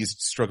with Pinkie's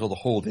struggle to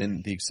hold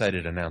in the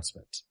excited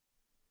announcement.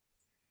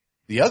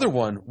 The other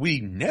one, we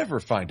never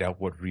find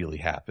out what really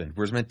happened.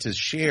 We're meant to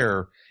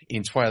share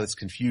in Twilight's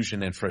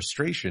confusion and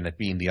frustration at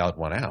being the odd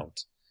one out.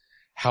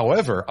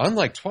 However,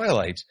 unlike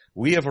Twilight,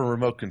 we have a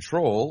remote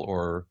control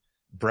or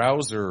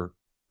browser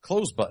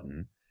close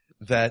button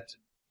that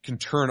can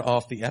turn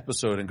off the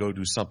episode and go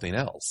do something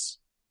else.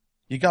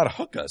 You gotta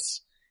hook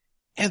us.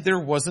 And there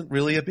wasn't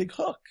really a big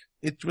hook.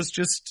 It was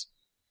just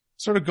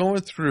sort of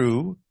going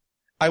through.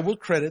 I will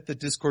credit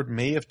that Discord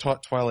may have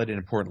taught Twilight an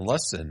important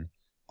lesson,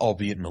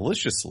 albeit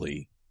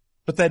maliciously,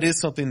 but that is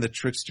something that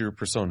trickster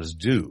personas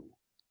do.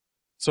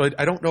 So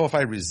I don't know if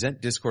I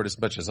resent Discord as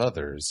much as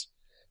others,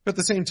 but at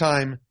the same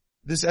time,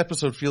 this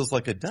episode feels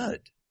like a dud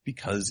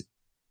because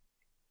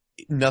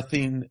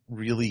nothing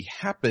really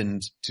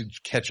happened to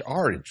catch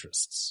our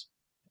interests.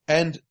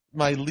 And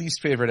my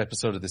least favorite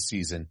episode of the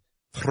season,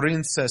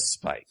 Princess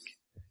Spike.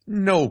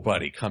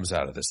 Nobody comes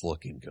out of this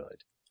looking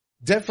good.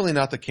 Definitely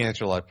not the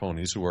Canterlot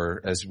ponies who are,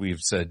 as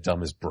we've said,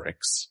 dumb as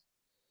bricks.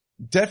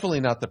 Definitely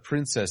not the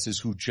princesses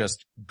who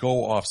just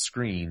go off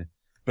screen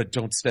but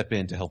don't step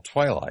in to help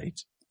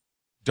Twilight.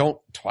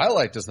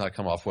 Twilight does not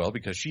come off well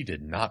because she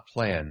did not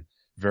plan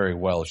very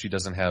well. She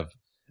doesn't have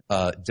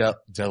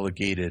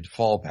delegated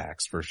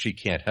fallbacks for if she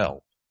can't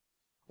help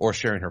or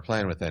sharing her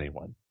plan with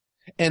anyone.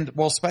 And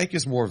while Spike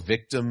is more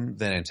victim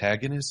than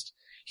antagonist,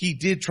 he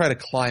did try to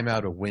climb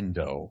out a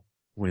window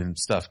when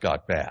stuff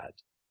got bad.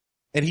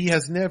 And he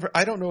has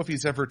I don't know if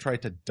he's ever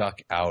tried to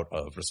duck out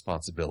of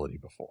responsibility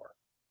before.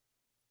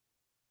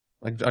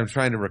 I'm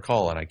trying to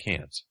recall and I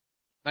can't.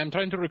 I'm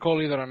trying to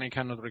recall either and I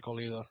cannot recall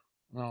either.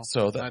 No.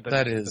 So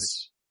that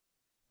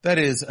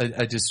is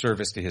a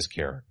disservice to his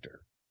character.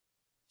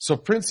 So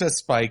Princess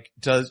Spike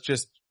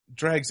just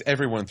drags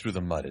everyone through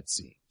the mud, it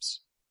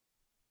seems.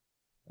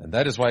 And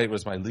that is why it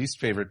was my least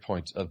favorite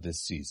point of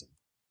this season.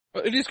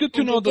 It is good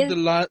to know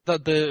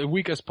that the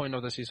weakest point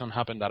of the season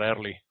happened that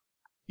early.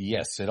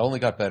 Yes, it only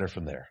got better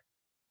from there.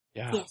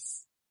 Yeah.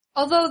 Yes.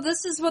 Although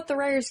this is what the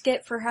writers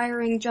get for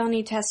hiring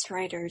Johnny Test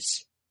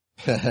writers.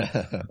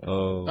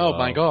 Oh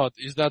my god.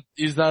 Is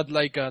that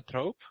like a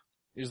trope?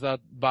 Is that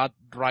bad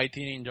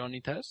writing in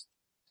Johnny Test?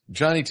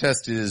 Johnny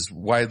Test is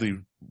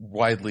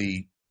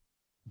widely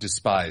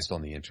despised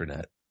on the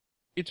internet.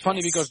 It's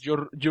funny because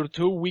your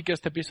 2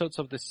 weakest episodes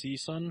of the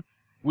season,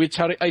 which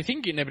are, I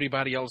think, in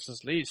everybody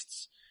else's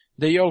lists,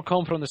 they all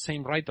come from the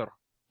same writer.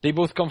 They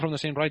both come from the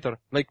same writer.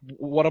 Like,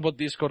 what about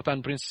Discord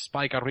and Princess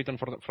Spike are written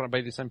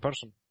by the same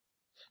person?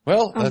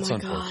 Well, that's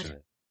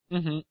unfortunate.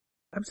 Mm-hmm.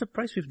 I'm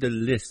surprised with the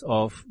list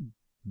of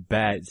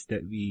bads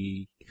that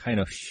we kind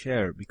of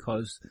share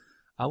because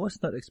I was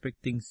not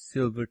expecting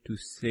Silver to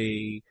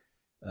say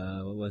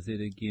what was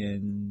it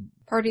again?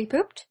 Party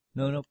pooped?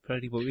 No,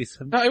 Party Poop is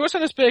No, I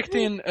wasn't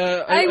expecting,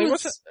 I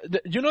wasn't,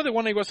 you know the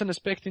one I wasn't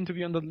expecting to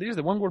be on that list?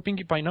 The one where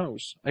Pinkie Pie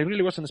knows. I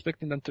really wasn't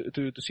expecting them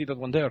to see that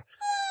one there.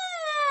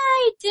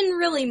 I didn't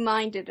really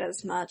mind it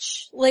as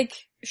much. Like,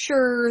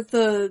 sure,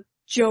 the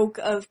joke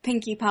of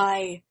Pinkie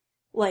Pie,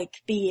 like,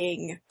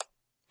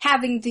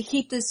 having to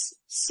keep this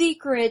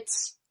secret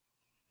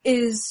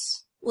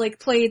is, like,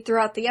 played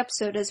throughout the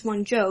episode as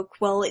one joke.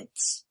 Well,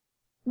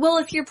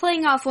 if you're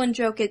playing off one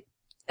joke, it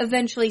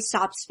eventually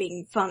stops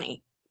being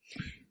funny.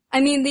 I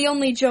mean, the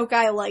only joke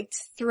I liked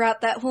throughout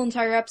that whole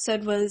entire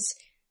episode was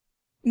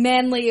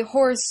manly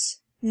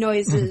horse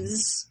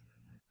noises.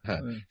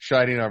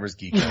 Shining Armor's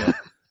geeky.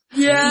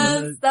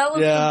 Yes, that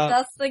was the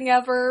best thing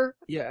ever.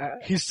 Yeah.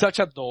 He's such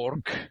a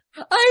dork.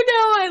 I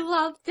know, I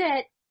loved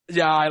it.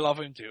 Yeah, I love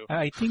him too.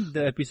 I think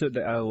the episode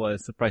that I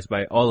was surprised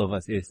by all of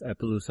us is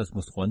Appaloosa's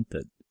Most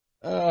Wanted.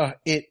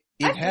 It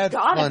I had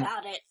forgot fun.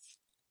 about it.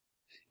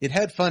 It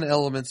had fun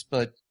elements,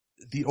 but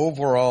the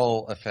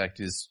overall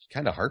effect is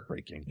kind of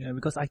heartbreaking. Yeah,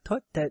 because I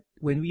thought that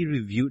when we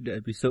reviewed the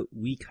episode,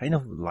 we kind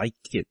of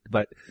liked it,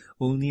 but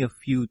only a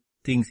few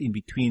things in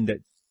between that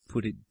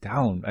put it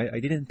down. I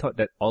didn't thought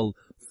that all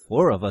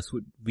four of us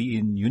would be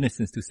in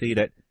unison to say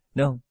that,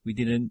 no, we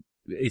didn't,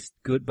 it's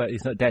good, but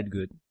it's not that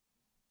good.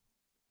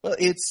 Well,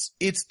 it's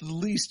the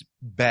least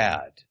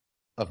bad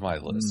of my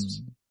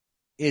list.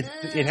 It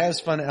has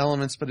fun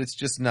elements, but it's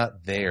just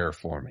not there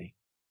for me.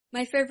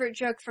 My favorite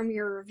joke from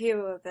your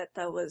review of it,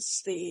 though,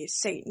 was the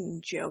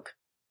Satan joke.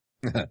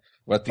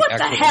 What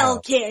the hell,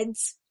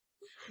 kids?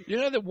 You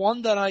know, the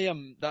one that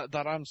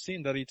I'm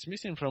seeing that it's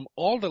missing from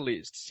all the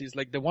lists is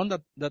like the one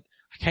that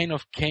kind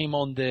of came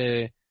on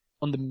the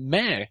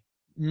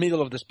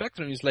middle of the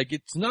spectrum. Is like,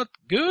 it's not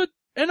good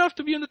enough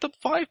to be in the top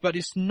 5, but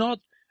it's not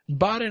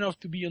bad enough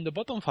to be in the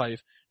bottom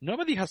 5.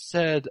 Nobody has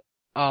said,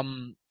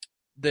 the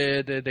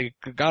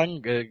Gran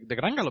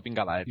Galloping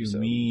Gala episode. You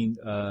mean,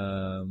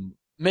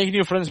 Make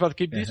new friends but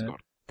keep Discord.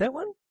 That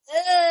one?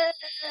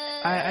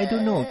 I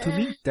don't know. To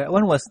me, that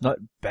one was not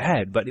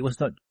bad, but it was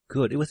not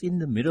good. It was in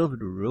the middle of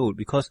the road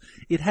because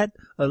it had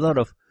a lot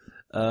of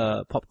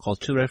pop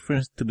culture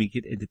reference to make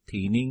it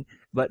entertaining,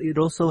 but it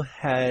also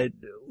had,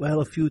 well,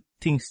 a few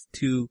things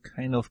to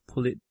kind of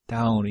pull it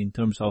down in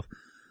terms of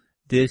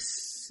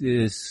this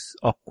is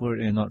awkward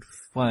and not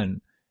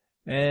fun.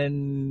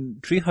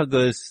 And Tree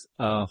Hugger's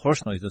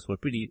horse noises were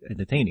pretty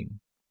entertaining.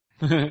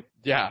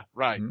 Yeah,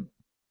 right.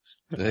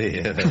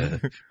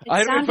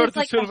 I refer to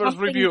like Silver's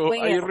review.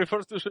 whale. I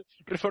refer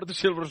to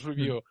Silver's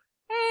review.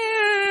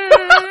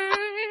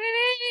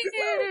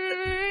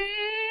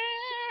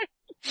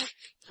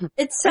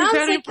 It sounds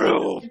like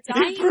Improve. a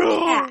dying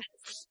cat.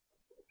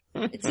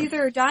 It's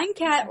either a dying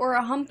cat or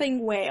a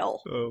humping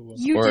whale.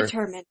 You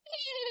determine.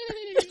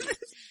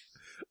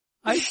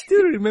 I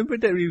still remember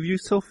that review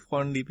so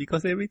fondly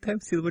because every time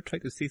Silver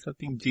tried to say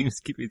something, James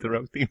kept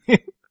interrupting him.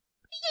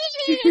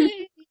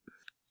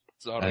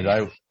 Sorry.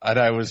 And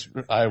I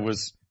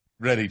was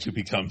ready to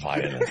become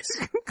violent.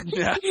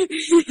 Yeah.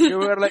 You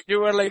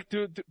were like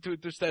two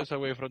steps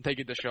away from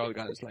taking the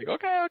shotgun. It's like,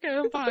 okay,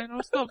 I'm fine.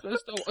 I'll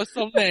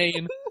stop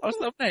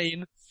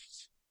neighing.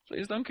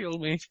 Please don't kill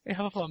me. I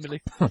have a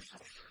family. Oh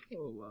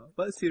wow.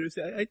 But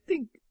seriously, I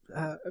think,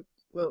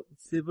 well,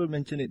 Silver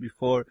mentioned it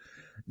before,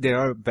 there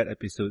are bad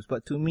episodes,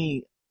 but to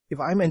me, if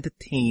I'm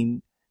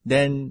entertained,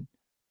 then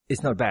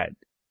it's not bad.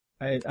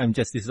 I'm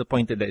just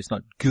disappointed that it's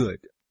not good.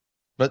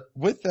 But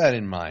with that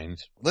in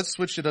mind, let's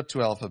switch it up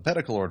to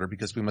alphabetical order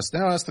because we must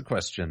now ask the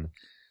question,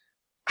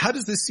 how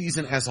does this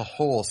season as a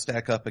whole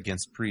stack up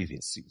against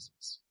previous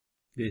seasons?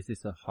 This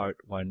is a hard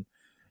one.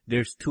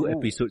 There's 2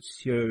 episodes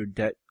here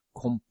that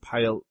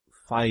compile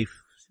 5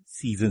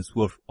 seasons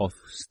worth of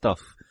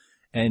stuff.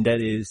 And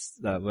that is,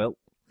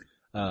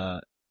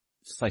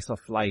 Slice of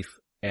Life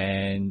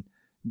and,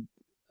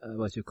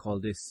 what you call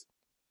this?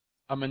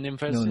 Amending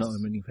Fences? No, not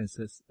Amending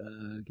Fences.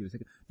 Give me a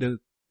second. The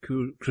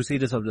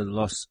Crusaders of the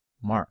Lost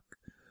Mark.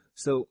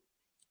 So,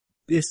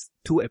 these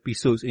 2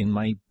 episodes in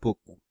my book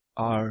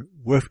are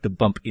worth the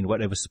bump in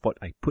whatever spot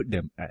I put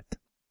them at.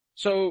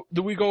 So,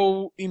 do we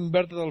go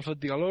inverted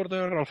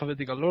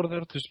alphabetical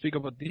order to speak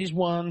about these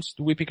ones?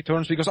 Do we pick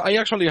turns? Because I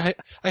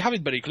have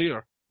it very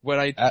clear where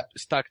I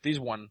stack this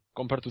one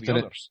compared to the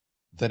others.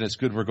 Then it's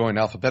good we're going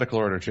alphabetical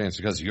order, James,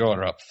 because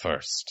you're up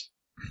first.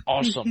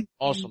 Awesome.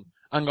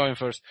 I'm going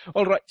first.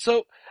 Alright,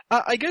 so,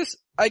 I guess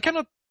I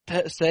cannot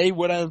say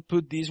where I'll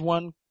put this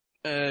one,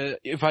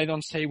 if I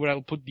don't say where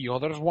I'll put the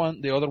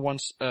other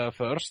ones,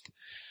 first.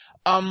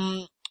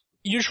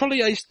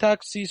 Usually I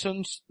stack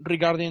seasons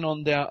regarding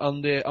on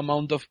the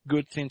amount of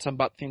good things and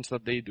bad things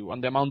that they do,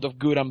 and the amount of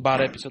good and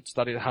bad episodes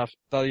that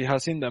it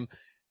has in them.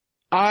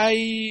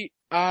 I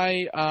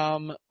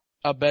am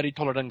a very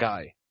tolerant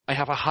guy. I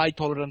have a high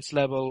tolerance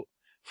level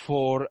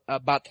for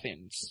bad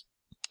things.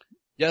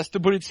 Just to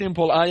put it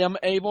simple, I am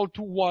able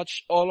to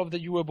watch all of the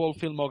viewable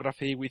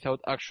filmography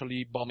without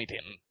actually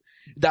vomiting.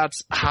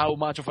 That's how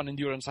much of an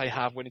endurance I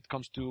have when it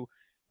comes to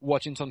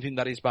watching something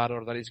that is bad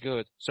or that is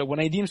good. So when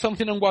I deem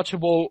something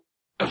unwatchable,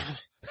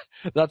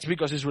 that's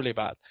because it's really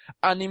bad.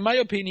 And in my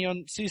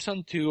opinion,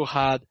 season 2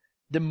 had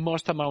the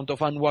most amount of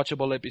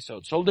unwatchable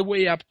episodes, all the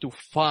way up to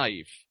 5,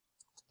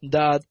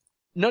 that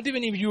not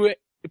even if you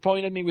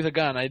pointed me with a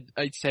gun,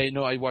 I'd say,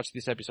 no, I watched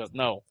this episode.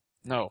 No,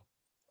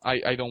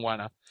 I don't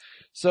wanna.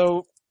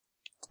 So,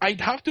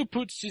 I'd have to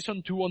put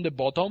season 2 on the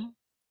bottom,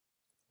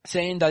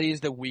 saying that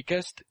is the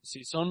weakest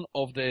season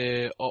of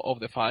the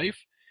 5.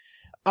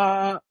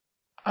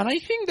 And I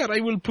think that I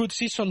will put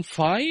season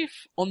 5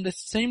 on the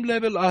same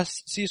level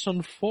as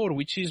season 4,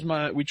 which is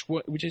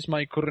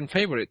my current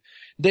favorite.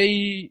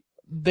 They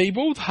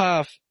both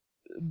have,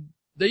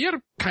 they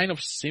are kind of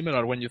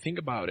similar when you think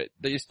about it.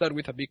 They start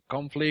with a big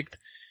conflict.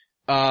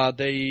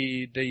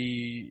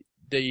 They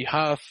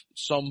have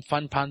some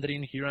fun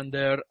pandering here and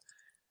there.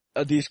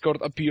 Discord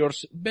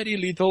appears very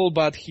little,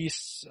 but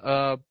he's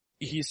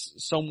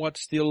somewhat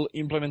still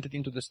implemented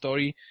into the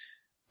story.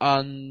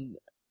 And,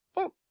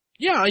 well,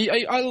 yeah,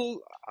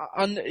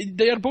 and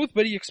they are both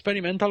very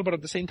experimental, but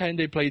at the same time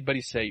they play it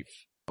very safe.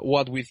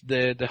 What with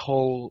the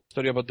whole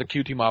story about the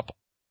cutie map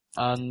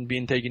and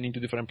being taken into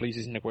different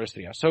places in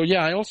Equestria. So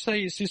yeah, I'll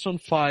say season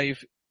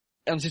 5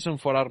 and season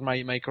 4 are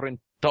my current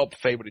top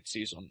favorite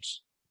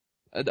seasons.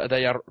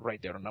 They are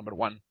right there on number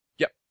 1.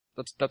 Yeah,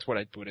 that's where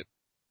I'd put it.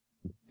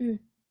 Mm.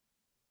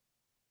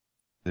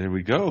 There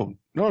we go.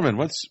 Norman,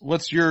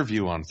 what's your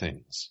view on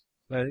things?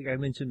 Like I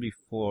mentioned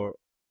before,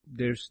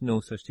 there's no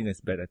such thing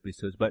as bad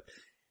episodes, but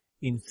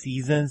in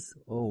seasons,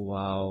 oh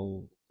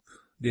wow,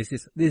 this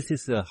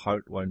is a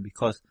hard one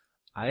because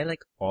I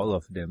like all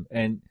of them,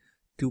 and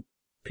to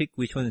pick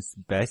which one is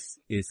best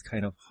is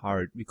kind of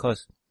hard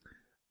because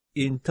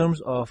in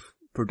terms of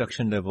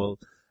production level,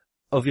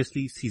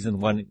 obviously season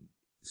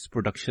 1's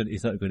production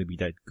is not going to be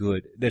that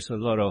good. There's a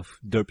lot of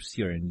derps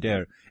here and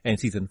there, and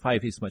season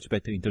 5 is much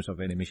better in terms of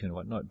animation and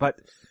whatnot. But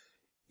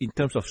in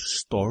terms of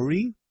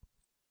story,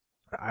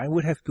 I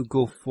would have to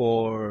go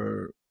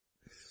for,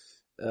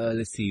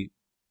 let's see,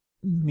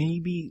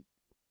 maybe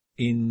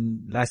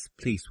in last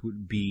place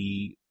would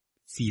be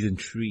season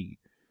 3.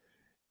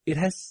 It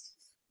has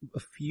a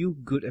few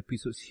good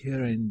episodes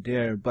here and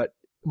there, but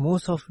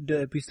most of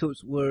the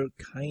episodes were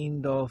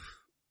kind of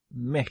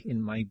meh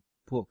in my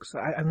book. So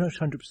I'm not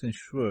 100%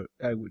 sure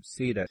I would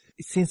say that.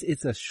 Since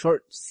it's a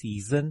short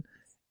season,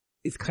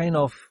 it's kind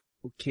of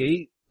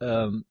okay.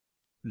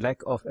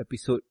 Lack of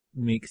episode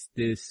makes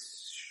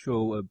this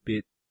show a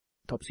bit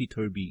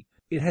topsy-turvy.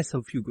 It has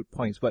a few good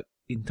points, but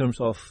in terms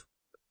of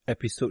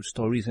episode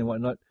stories and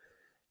whatnot,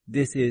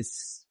 this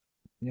is,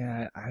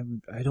 yeah,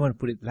 I don't want to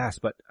put it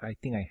last, but I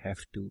think I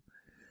have to.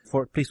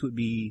 Fourth place would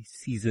be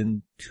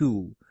season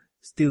 2,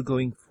 still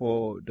going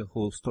for the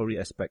whole story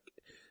aspect.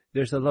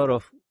 There's a lot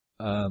of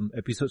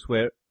episodes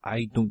where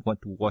I don't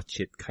want to watch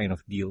it kind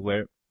of deal,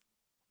 where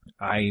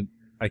I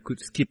could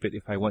skip it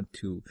if I want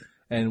to.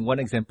 And one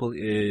example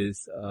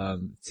is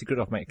Secret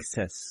of My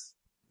Excess.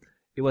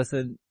 It was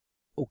an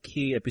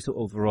okay episode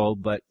overall,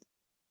 but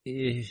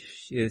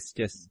it's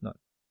just not,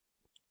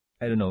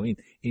 I don't know,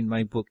 in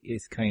my book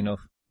it's kind of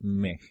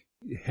meh.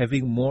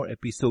 Having more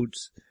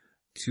episodes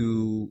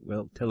to,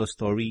 well, tell a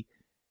story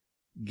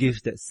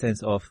gives that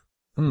sense of,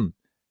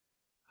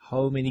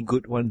 how many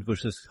good ones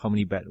versus how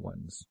many bad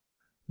ones.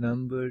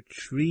 Number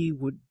 3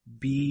 would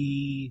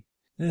be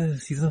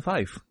season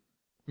 5.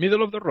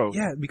 Middle of the road.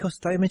 Yeah, because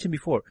like I mentioned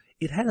before,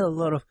 it had a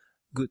lot of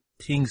good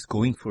things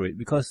going for it.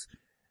 Because,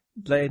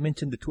 like I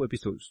mentioned, the 2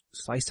 episodes,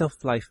 Slice of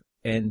Life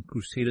and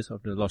Crusaders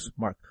of the Lost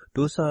Mark,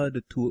 those are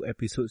the 2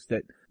 episodes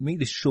that make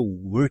the show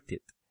worth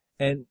it.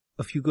 And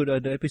a few good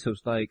other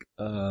episodes like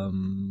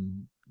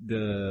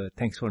the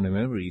Thanks for the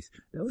Memories.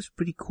 That was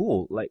pretty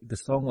cool. Like, the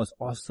song was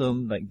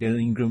awesome. Like, Daniel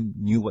Ingram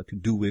knew what to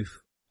do with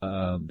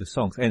the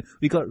songs. And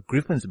we got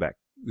Griffins back,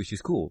 which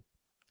is cool.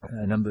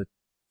 Number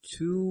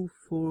 2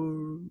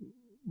 for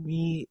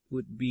me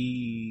would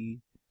be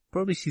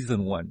probably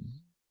season 1.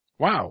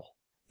 Wow.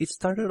 It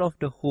started off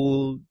the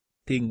whole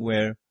thing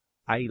where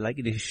I like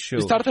this show.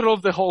 It started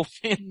off the whole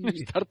thing.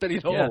 It started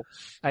it all. Yeah,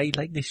 I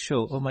like this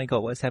show. Oh my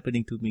god, what's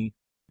happening to me?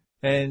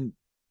 And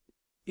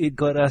it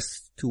got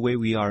us to where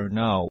we are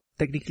now.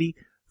 Technically,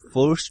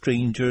 4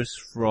 strangers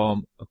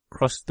from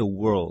across the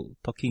world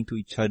talking to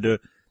each other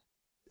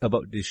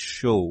about this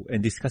show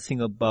and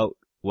discussing about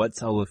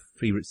what's our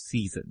favorite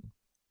season.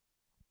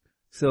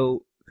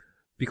 So,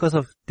 because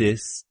of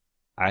this,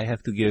 I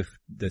have to give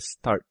the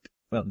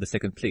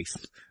second place,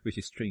 which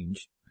is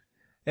strange.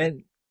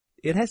 And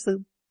it has a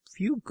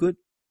few good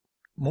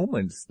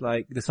moments,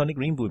 like the Sonic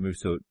Rainbow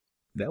episode.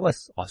 That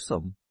was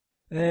awesome.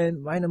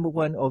 And my number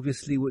 1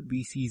 obviously would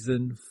be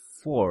season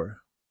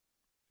 4.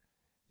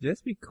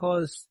 Just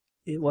because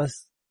it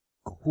was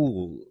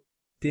cool.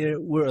 There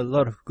were a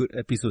lot of good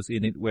episodes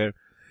in it where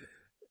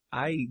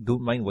I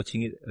don't mind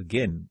watching it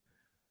again.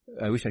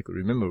 I wish I could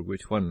remember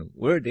which one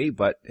were they,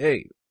 but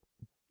hey,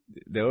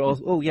 they were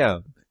also, oh yeah,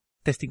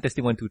 testing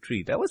 1, 2,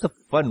 3. That was a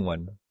fun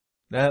one.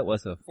 That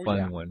was a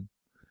fun one.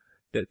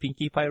 That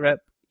Pinkie Pie rap,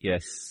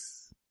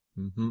 yes.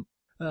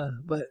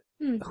 But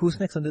who's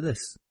next on the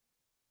list?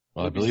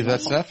 Well, I believe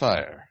that's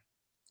Sapphire.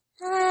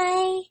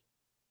 Hi.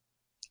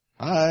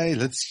 Hi,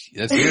 let's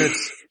hear it.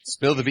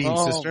 Spill the beans,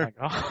 Oh sister.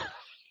 my God.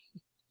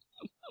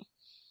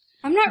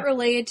 I'm not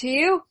related to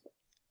you.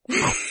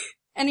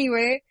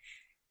 Anyway,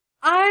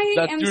 I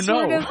That am you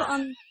sort know.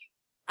 of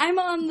I'm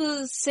on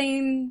the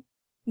same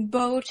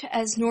boat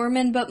as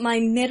Norman, but my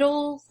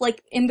middle,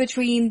 like in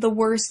between the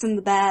worst and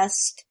the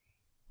best,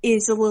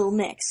 is a little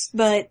mixed.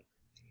 But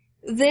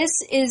this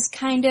is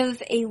kind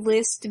of a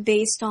list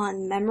based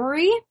on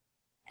memory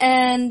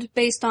and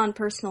based on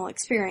personal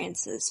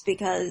experiences,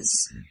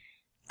 because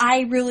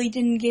I really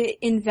didn't get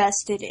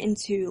invested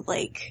into,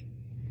 like,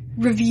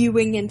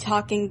 reviewing and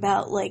talking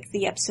about, like,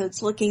 the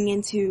episodes, looking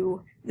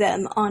into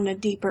them on a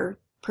deeper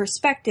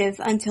perspective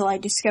until I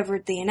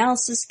discovered the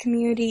analysis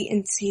community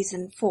in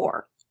season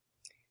 4.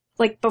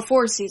 Like,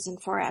 before season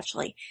 4,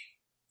 actually.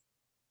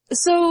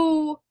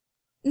 So,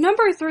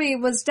 number 3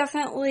 was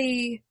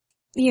definitely,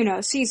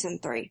 season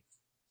 3.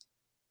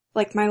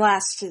 Like, my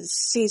last is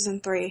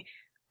season 3.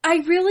 I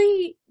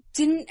really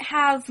didn't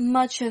have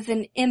much of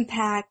an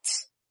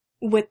impact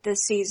with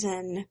this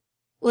season.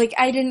 Like,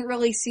 I didn't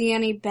really see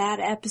any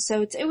bad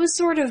episodes. It was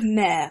sort of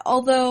meh,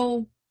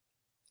 although,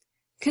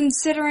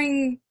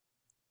 considering,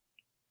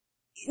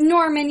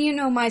 Norman, you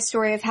know my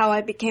story of how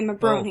I became a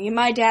brony, and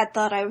my dad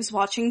thought I was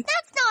watching.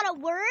 That's not a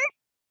word!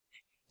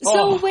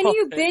 So when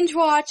you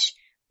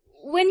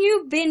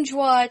binge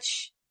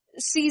watch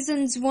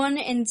seasons 1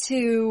 and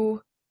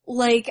 2,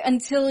 like,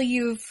 until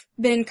you've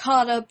been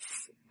caught up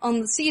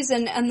on the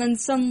season, and then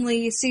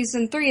suddenly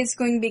season 3 is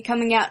going to be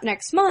coming out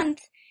next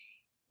month,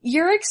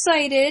 you're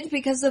excited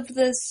because of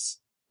this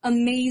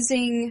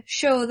amazing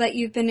show that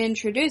you've been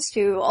introduced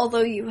to,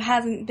 although you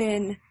haven't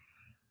been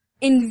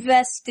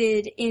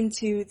invested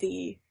into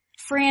the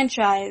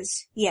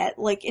franchise yet,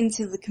 like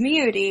into the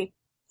community.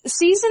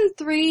 Season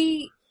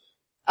 3,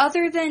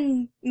 other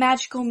than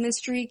Magical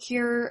Mystery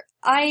Cure,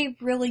 I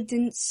really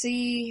didn't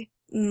see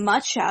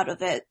much out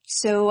of it,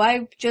 so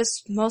I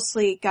just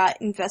mostly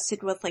got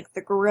invested with, like,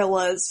 the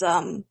Gorillas,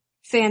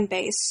 fan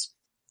base.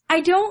 I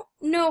don't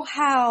know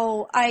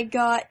how I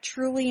got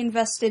truly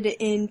invested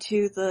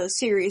into the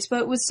series,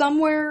 but it was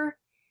somewhere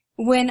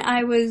when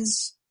I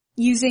was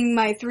using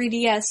my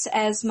 3DS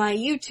as my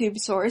YouTube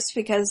source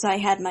because I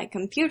had my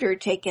computer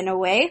taken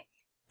away.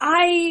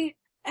 I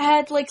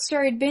had, like,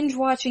 started binge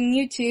watching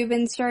YouTube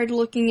and started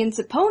looking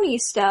into pony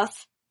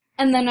stuff,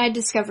 and then I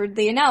discovered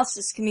the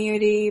analysis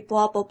community,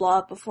 blah blah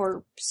blah,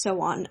 before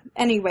so on.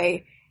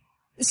 Anyway,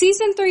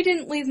 season 3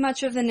 didn't leave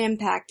much of an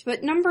impact,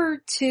 but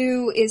number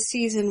 2 is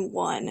season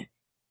 1.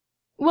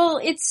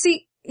 Well, it's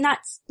not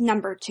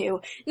number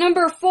 2.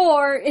 Number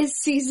 4 is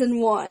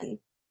season 1.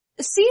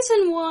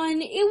 Season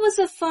 1, it was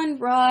a fun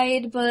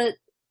ride, but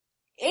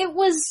it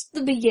was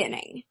the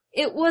beginning.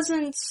 It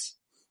wasn't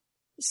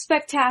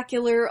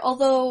spectacular,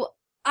 although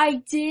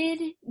I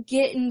did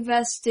get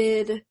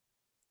invested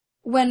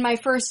when my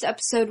first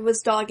episode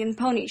was Dog and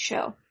Pony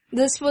Show.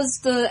 This was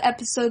the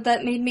episode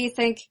that made me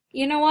think,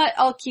 you know what,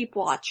 I'll keep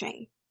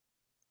watching.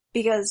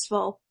 Because,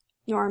 well,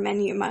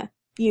 Norman,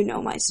 you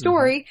know my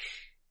story.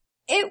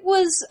 It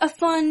was a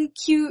fun,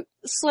 cute,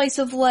 slice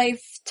of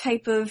life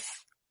type of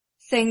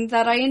thing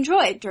that I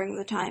enjoyed during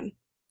the time.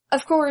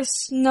 Of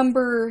course,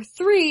 number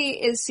 3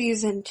 is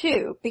season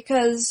 2,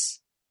 because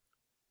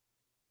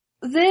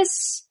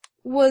this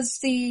was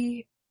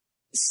the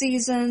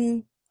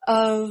season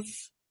of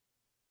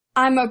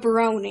I'm a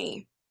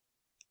brony.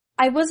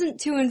 I wasn't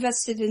too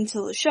invested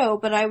into the show,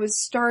 but I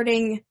was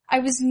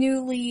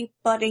newly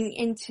butting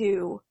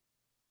into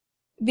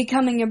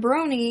becoming a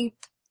brony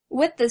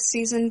with this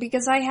season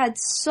because I had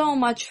so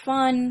much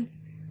fun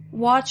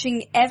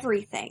watching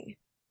everything.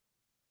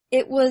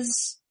 It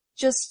was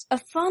just a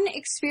fun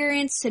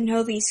experience to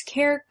know these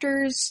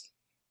characters,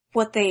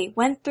 what they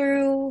went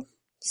through,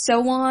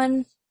 so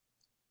on.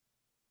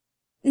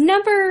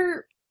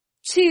 Number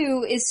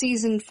 2 is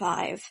season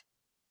 5.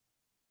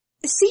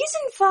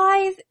 Season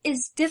 5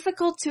 is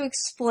difficult to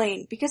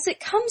explain because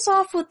it comes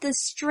off with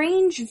this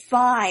strange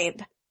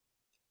vibe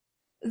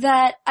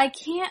that I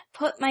can't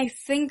put my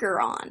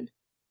finger on.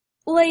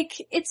 Like,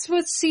 it's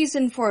with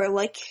season 4,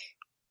 like,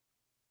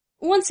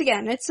 once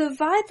again, it's a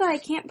vibe that I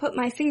can't put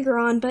my finger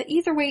on, but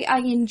either way, I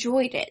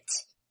enjoyed it.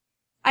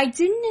 I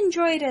didn't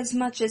enjoy it as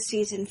much as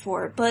season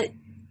 4, but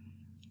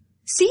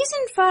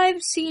season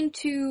 5 seemed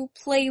to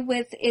play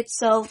with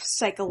itself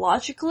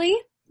psychologically,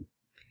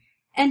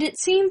 and it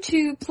seemed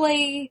to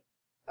play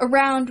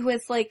around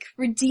with, like,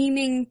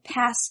 redeeming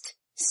past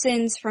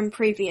sins from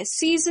previous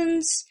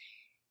seasons,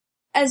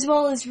 as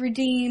well as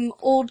redeem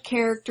old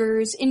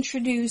characters,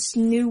 introduce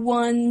new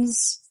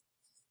ones,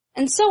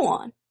 and so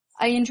on.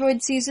 I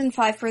enjoyed season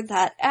 5 for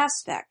that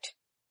aspect.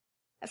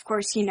 Of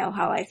course, you know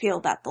how I feel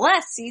about the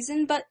last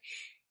season, but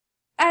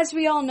as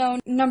we all know,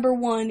 number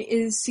 1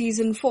 is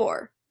season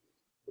 4.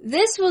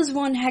 This was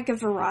one heck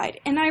of a ride,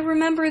 and I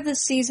remember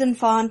this season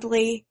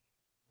fondly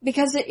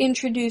because it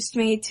introduced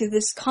me to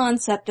this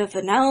concept of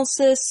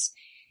analysis,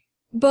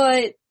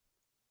 but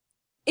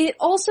it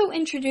also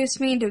introduced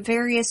me to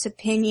various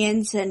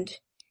opinions and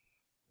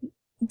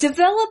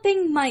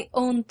developing my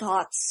own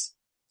thoughts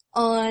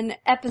on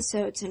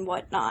episodes and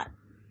whatnot.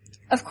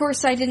 Of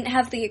course, I didn't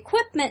have the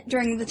equipment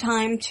during the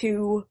time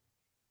to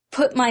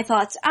put my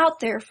thoughts out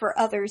there for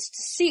others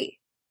to see.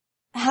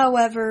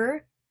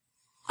 However,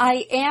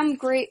 I am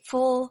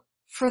grateful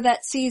for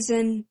that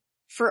season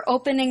for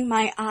opening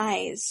my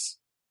eyes.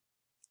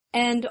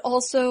 And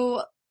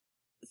also,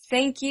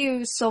 thank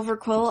you,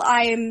 Silver-Quill.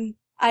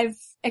 I've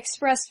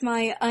expressed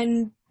my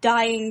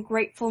undying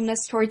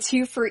gratefulness towards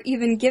you for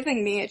even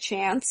giving me a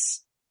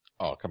chance.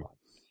 Oh, come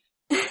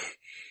on.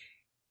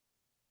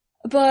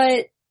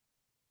 But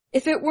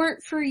if it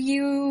weren't for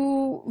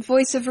you,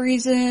 Voice of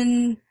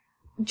Reason,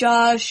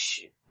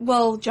 Josh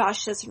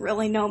doesn't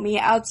really know me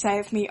outside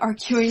of me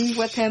arguing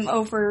with him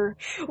over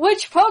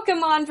which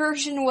Pokemon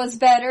version was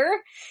better.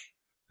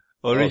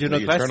 Original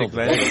classic,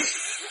 man.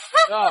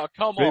 Oh,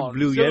 come Red, on.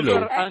 blue, Silver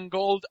yellow. and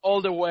gold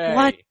all the way.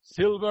 What?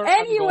 Silver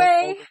Anyway.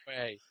 and gold all the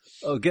way.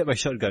 Oh, get my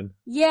shotgun.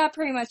 Yeah,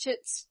 pretty much.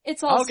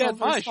 It's all I'll get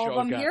my Silver's fault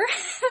I'm shotgun. here.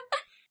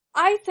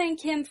 I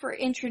thank him for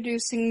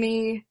introducing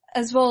me,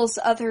 as well as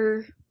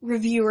other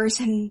reviewers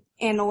and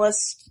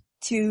analysts,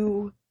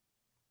 to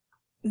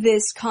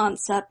this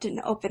concept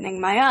and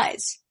opening my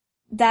eyes.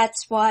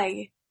 That's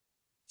why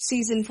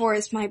Season 4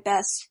 is my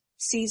best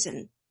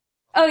season.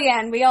 Oh yeah,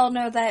 and we all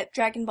know that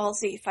Dragon Ball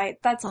Z fight.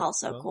 That's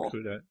also cool.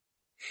 True that.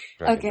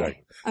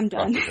 Okay, I'm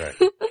done.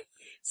 Dragon.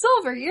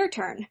 Silver, your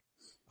turn.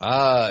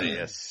 Ah,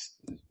 yes.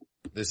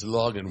 This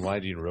long and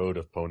winding road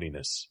of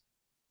poniness.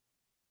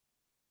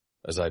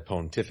 As I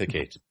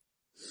pontificate.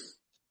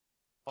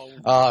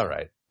 All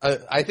right.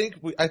 I think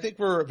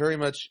we're very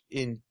much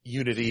in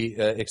unity,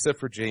 except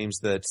for James,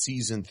 that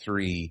season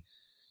 3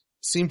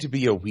 seemed to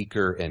be a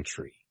weaker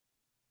entry.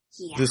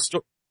 Yeah.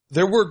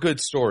 There were good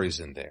stories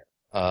in there.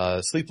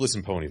 Sleepless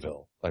in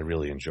Ponyville, I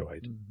really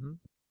enjoyed. Mm-hmm.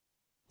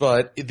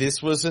 But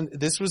this was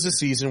a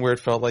season where it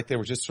felt like they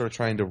were just sort of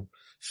trying to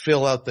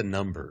fill out the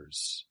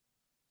numbers.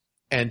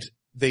 And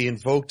they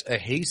invoked a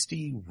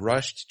hasty,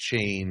 rushed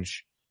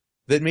change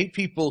that made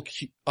people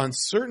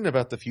uncertain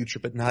about the future,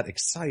 but not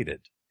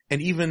excited.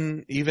 And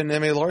even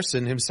M.A.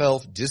 Larson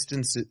himself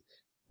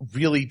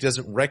really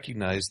doesn't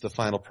recognize the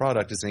final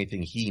product as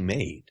anything he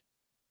made.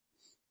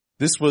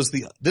 This was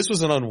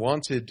an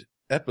unwanted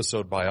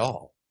episode by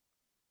all.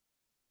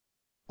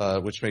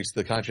 Which makes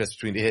the contrast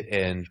between it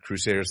and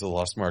Crusaders of the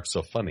Lost Mark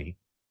so funny.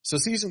 So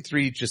season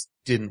 3 just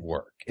didn't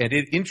work. And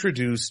it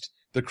introduced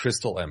the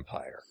Crystal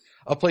Empire,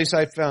 a place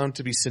I found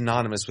to be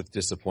synonymous with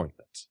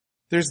disappointment.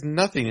 There's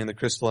nothing in the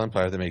Crystal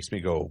Empire that makes me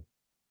go,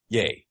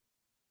 yay.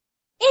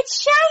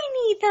 It's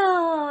shiny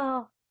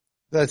though!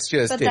 That's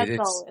just But it. that's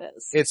all it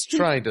is. It's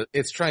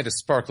trying to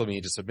sparkle me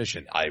into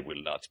submission. I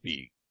will not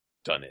be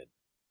done in.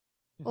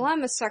 Well,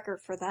 I'm a sucker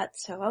for that,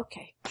 so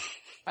okay.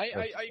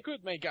 I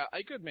could make a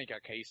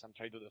case and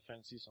try to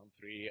defend season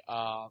 3.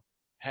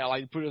 Hell,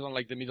 I put it on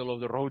like the middle of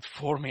the road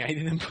for me. I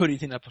didn't put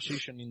it in a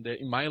position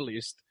in my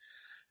list.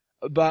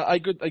 But I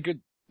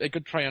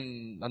could try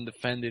and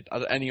defend it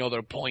at any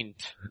other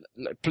point.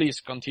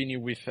 Please continue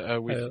with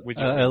your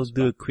I'll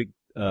do a quick,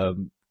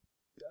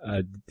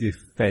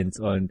 defense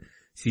on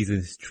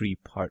season 3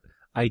 part.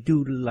 I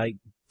do like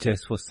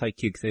just for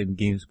Psychics and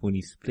Games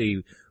Ponies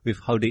play with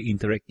how they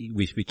interact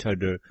with each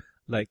other.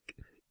 Like,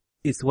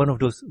 it's one of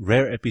those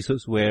rare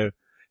episodes where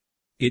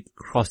it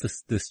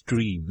crosses the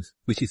streams,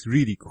 which is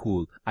really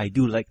cool. I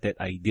do like that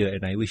idea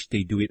and I wish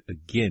they do it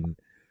again.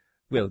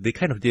 Well, they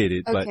kind of did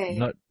it, but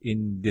not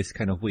in this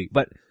kind of way.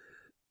 But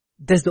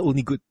that's the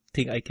only good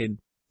thing I can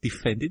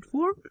defend it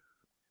for.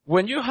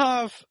 When you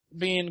have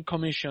been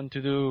commissioned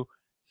to do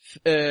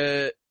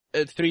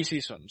 3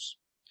 seasons,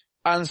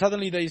 and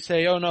suddenly they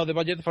say, oh no, the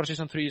budget for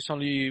season 3 is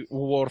only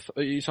worth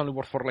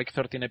for like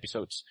 13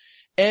 episodes.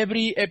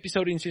 Every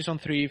episode in season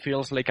 3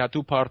 feels like a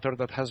 2-parter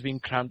that has been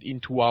crammed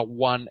into a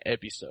 1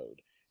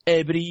 episode.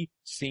 Every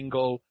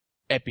single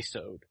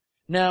episode.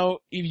 Now,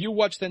 if you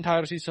watch the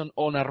entire season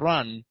on a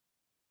run,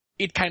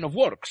 it kind of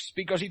works,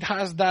 because it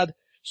has that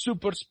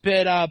super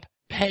sped up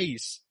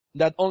pace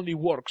that only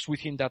works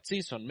within that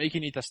season,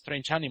 making it a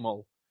strange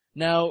animal.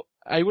 Now,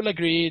 I will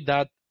agree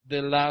that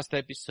the last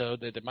episode,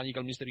 the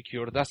Magical Mystery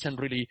Cure, doesn't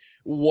really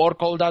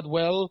work all that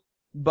well,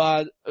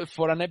 but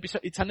for an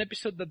episode, it's an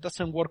episode that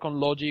doesn't work on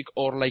logic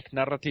or like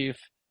narrative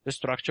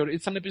structure.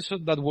 It's an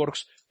episode that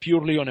works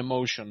purely on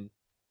emotion.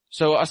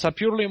 So as a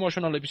purely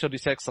emotional episode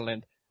is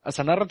excellent. As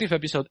a narrative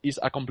episode is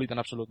a complete and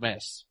absolute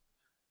mess.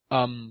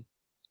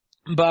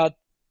 But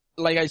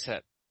like I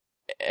said,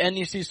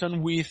 any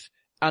season with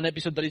an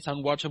episode that is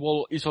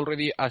unwatchable is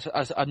already as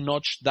a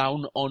notch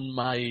down on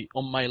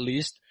my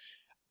list.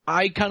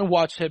 I can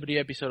watch every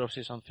episode of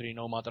season 3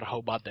 no matter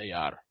how bad they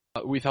are,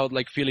 without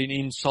like feeling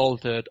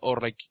insulted or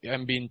like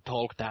I'm being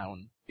talked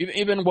down.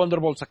 Even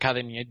Wonderbolt's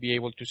Academy, I'd be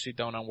able to sit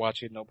down and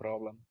watch it no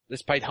problem,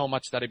 despite how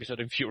much that episode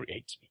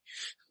infuriates me.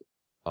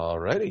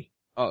 Alrighty.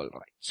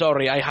 Alright.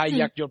 Sorry, I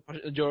hijacked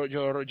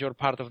your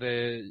part of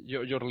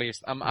your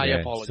list. I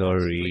apologize.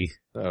 Sorry.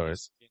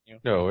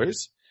 No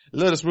worries.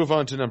 Let us move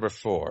on to number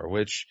 4,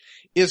 which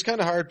is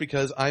kind of hard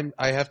because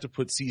I have to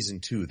put season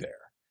 2 there.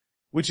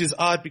 Which is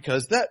odd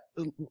because that,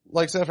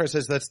 like Sapphire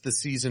says, that's the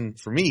season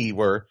for me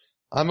where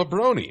I'm a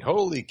brony.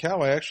 Holy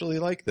cow, I actually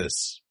like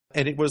this.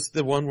 And it was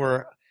the one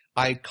where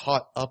I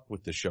caught up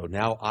with the show.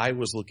 Now I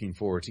was looking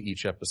forward to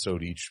each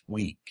episode each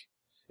week.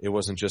 It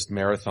wasn't just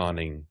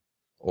marathoning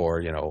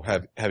or,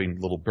 having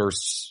little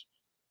bursts.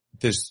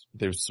 This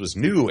was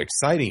new,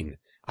 exciting.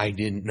 I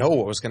didn't know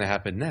what was going to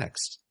happen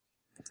next.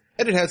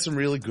 And it had some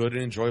really good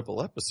and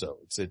enjoyable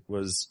episodes. It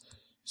was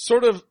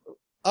sort of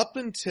up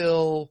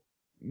until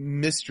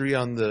Mystery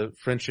on the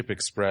Friendship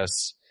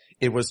Express.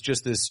 It was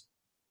just this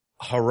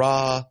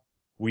hurrah,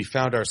 we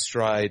found our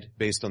stride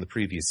based on the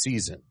previous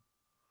season.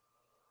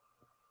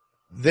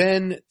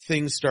 Then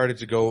things started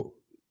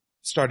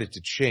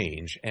to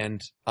change,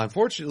 and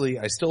unfortunately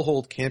I still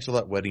hold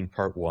Canterlot Wedding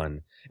Part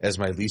 1 as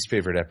my least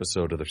favorite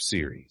episode of the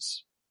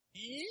series.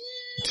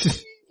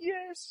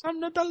 Yes,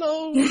 I'm not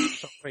alone.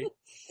 Sorry.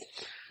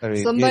 I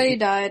mean, Somebody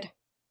died.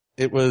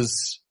 It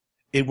was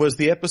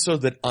the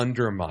episode that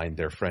undermined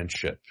their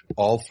friendship,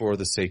 all for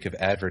the sake of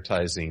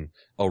advertising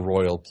a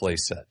royal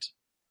playset.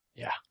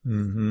 Yeah.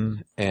 Mm-hmm.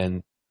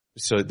 And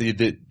so can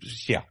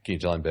you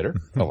tell I'm bitter?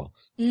 Oh well.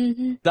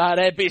 Mm-hmm. That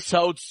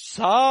episode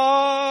sucks.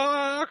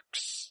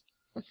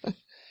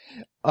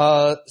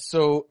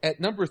 So at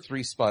number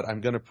 3 spot, I'm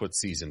gonna put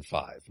season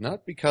 5.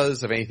 Not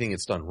because of anything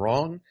it's done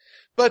wrong,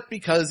 but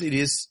because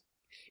it's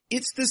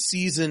the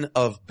season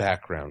of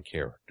background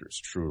characters,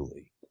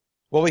 truly.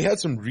 Well, we had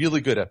some really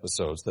good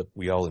episodes that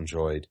we all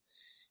enjoyed.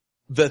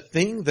 The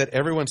thing that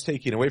everyone's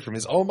taking away from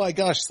is, oh my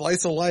gosh,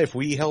 Slice of Life,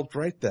 we helped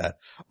write that.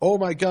 Oh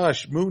my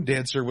gosh, Moon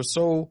Dancer was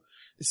so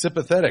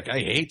sympathetic. I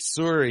hate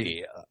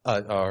Suri,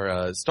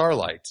 or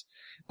Starlight.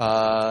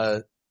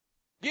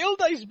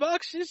 Gilda's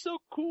back, she's so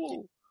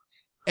cool.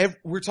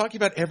 We're talking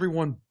about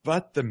everyone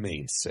but the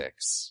main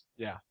 6.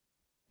 Yeah.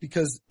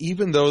 Because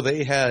even though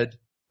they had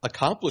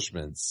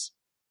accomplishments,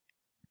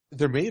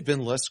 there may have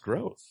been less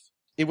growth.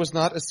 It was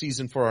not a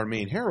season for our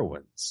main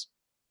heroines.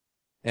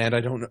 And I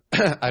don't know,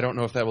 I don't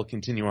know if that will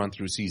continue on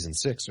through season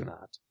 6 or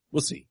not.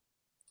 We'll see.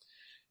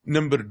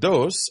 Number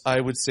 2, I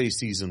would say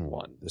season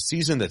 1. The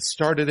season that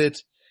started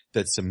it,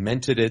 that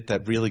cemented it,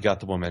 that really got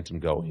the momentum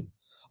going.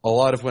 A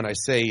lot of when I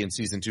say in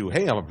season 2,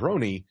 hey, I'm a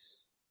brony,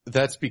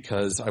 that's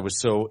because I was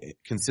so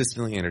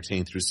consistently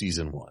entertained through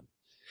season 1.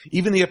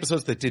 Even the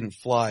episodes that didn't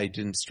fly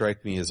didn't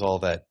strike me as all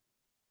that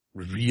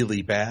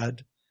really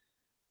bad.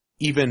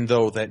 Even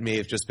though that may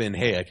have just been,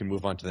 hey, I can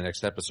move on to the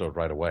next episode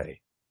right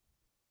away.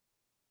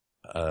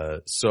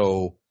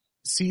 So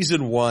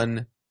season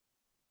 1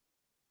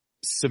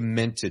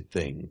 cemented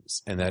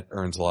things, and that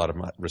earns a lot of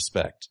my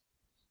respect.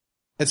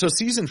 And so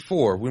season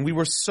 4, when we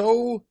were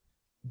so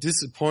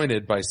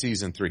disappointed by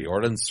season 3,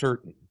 or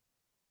uncertain,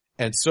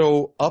 and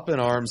so up in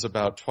arms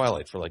about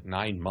Twilight for like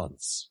 9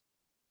 months,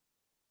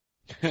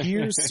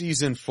 here's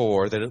season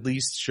 4 that at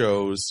least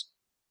shows,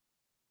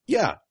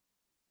 yeah,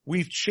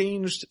 we've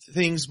changed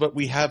things, but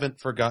we haven't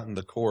forgotten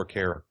the core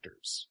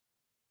characters.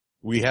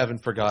 We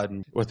haven't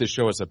forgotten what the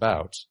show is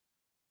about.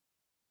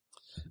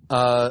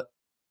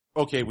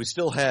 Okay, we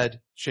still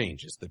had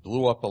changes. They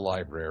blew up a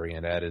library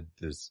and added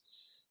this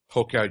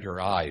poke out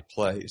your eye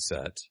play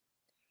set.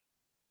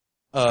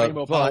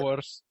 Rainbow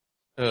powers.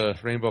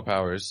 Rainbow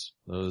powers.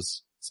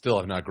 Those still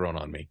have not grown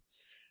on me.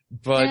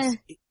 But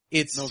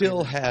it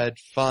still had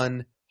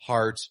fun,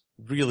 heart,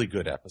 really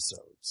good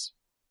episodes.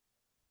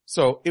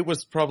 So it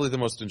was probably the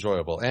most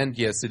enjoyable. And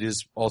yes, it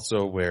is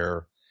also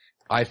where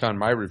I found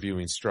my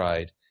reviewing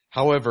stride.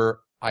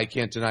 However, I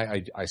can't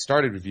deny I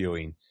started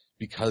reviewing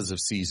because of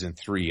season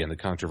 3 and the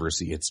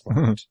controversy it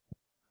sparked.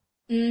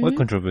 Mm-hmm. What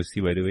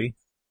controversy, by the way?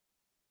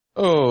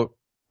 Oh,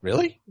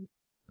 really?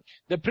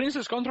 The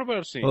princess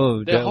controversy.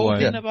 Oh, the that whole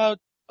one. thing about,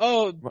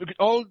 all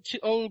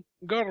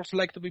girls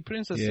like to be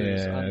princesses.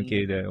 Yeah, and,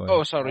 okay, that one.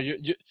 Oh,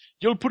 sorry,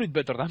 you'll put it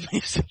better than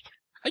me.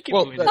 I keep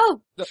doing it.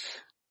 Oh!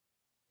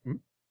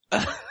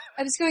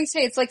 I was going to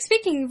say, it's like,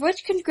 speaking of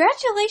which,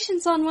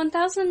 congratulations on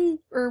 1,000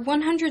 or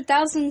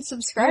 100,000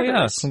 subscribers. Oh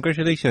yeah,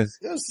 congratulations.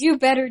 Yes. You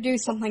better do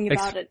something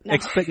about it now.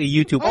 Expect a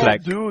YouTube Oh,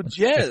 plaque. dude,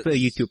 yes. Expect a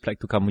YouTube plaque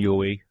to come your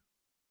way.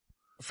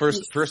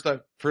 First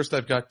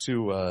I've got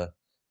to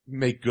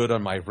make good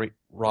on my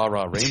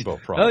rah-rah rainbow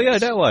promise. Oh yeah,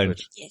 that one.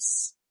 which-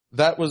 Yes.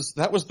 That was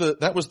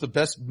the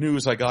best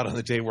news I got on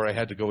the day where I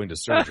had to go into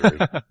surgery.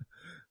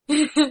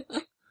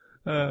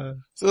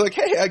 So like,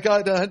 hey, I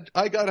got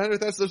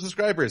 100,000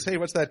 subscribers. Hey,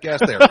 what's that gas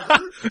there?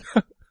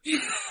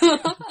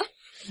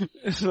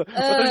 So, what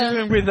are you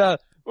doing with that?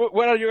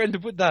 Where are you going to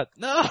put that?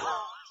 No.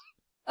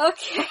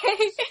 Okay.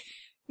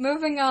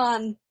 Moving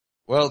on.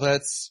 Well,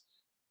 that's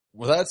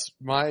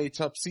my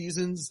top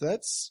seasons.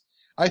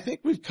 I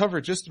think we've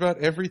covered just about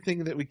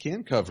everything that we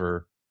can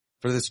cover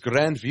for this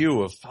grand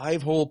view of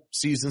 5 whole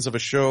seasons of a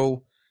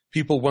show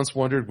people once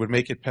wondered would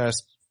make it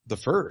past the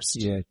first.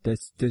 Yeah,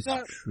 that's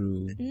Yeah.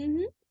 true.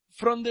 Mm-hmm.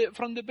 From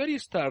the very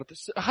start,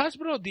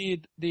 Hasbro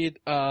did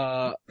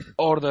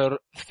order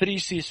 3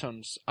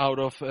 seasons out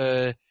of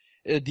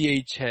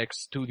DHX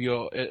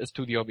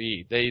Studio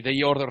B.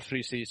 They ordered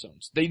 3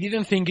 seasons. They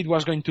didn't think it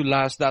was going to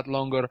last that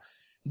longer.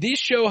 This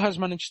show has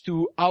managed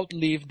to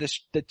outlive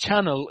the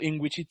channel in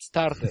which it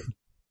started.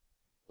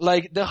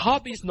 Like, the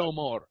hub is no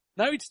more.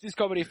 Now it's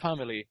Discovery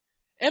Family.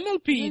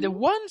 MLP, the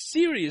one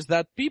series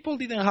that people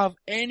didn't have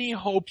any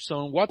hopes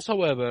on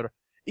whatsoever,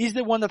 is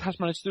the one that has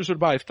managed to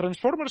survive.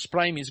 Transformers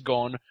Prime is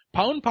gone,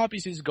 Pound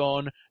Puppies is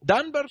gone,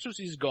 Dan Versus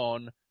is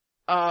gone.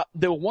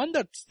 The one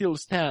that still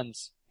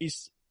stands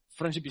is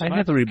Friendship is I Magic.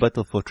 have a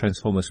rebuttal for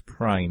Transformers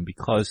Prime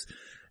because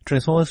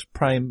Transformers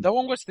Prime... That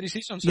one was 3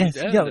 seasons. Yes,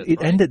 so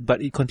it ended,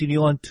 but it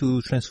continued on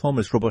to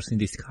Transformers Robots in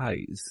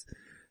Disguise.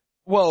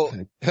 Well,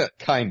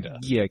 Kinda.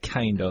 Yeah,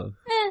 kind of.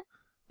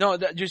 no,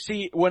 you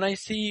see, when I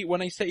say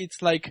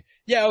it's like,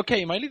 yeah,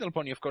 okay, My Little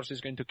Pony, of course, is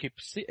going to keep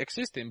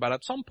existing, but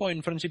at some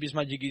point, Friendship is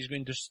Magic is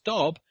going to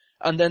stop,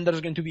 and then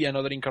there's going to be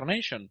another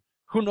incarnation.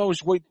 Who knows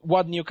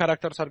what new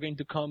characters are going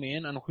to come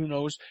in, and who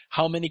knows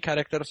how many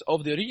characters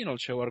of the original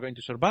show are going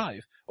to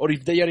survive, or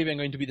if they are even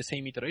going to be the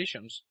same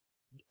iterations.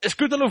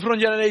 Scootaloo from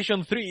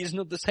Generation 3 is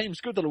not the same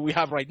Scootaloo we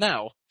have right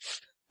now.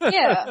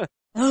 Yeah.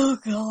 Oh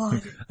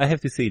god. I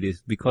have to say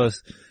this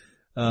because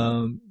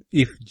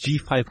if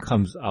G5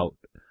 comes out,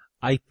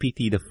 I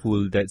pity the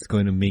fool that's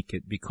going to make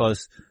it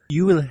because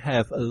you will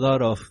have a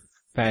lot of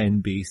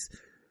fan base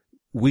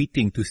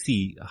waiting to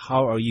see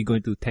how are you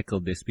going to tackle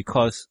this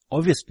because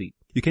obviously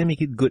you can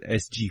make it good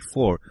as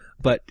G4,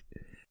 but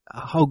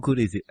how good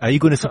is it? Are you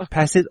going to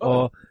surpass it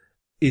or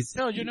is...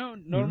 No,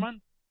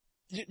 Norman,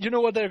 you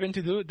know what they're going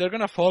to do? They're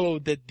going to follow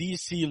the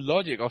DC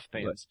logic of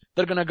things. What?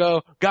 They're going to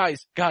go,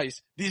 guys,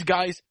 these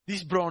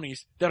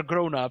bronies, they're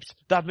grown-ups.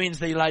 That means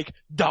they like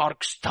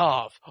dark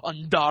stuff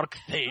and dark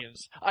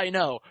things. I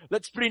know.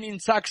 Let's bring in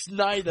Zack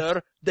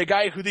Snyder, the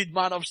guy who did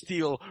Man of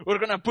Steel. We're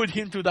going to put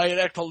him to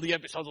direct all the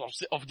episodes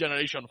of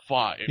Generation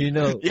 5. You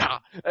know... Yeah,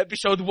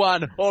 episode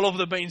 1, all of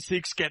the main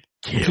 6 get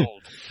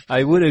killed.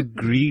 I would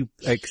agree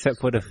except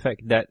for the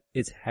fact that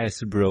it's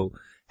Hasbro.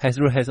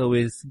 Hasbro has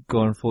always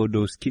gone for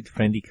those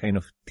kid-friendly kind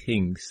of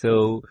things,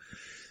 so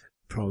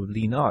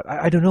probably not.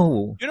 I don't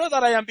know. You know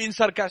that I am being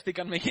sarcastic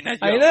and making a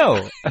joke. I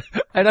know,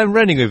 and I'm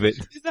running with it.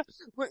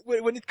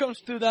 When it comes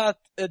to that,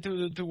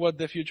 to what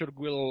the future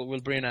will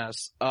bring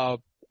us,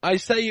 I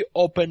say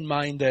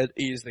open-minded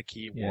is the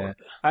key word.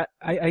 Yeah.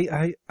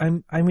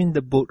 I'm in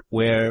the boat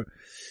where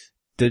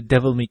the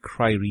Devil May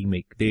Cry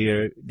remake,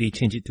 they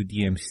changed it to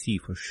DMC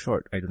for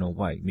short. I don't know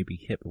why, maybe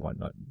hip or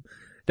whatnot.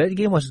 That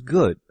game was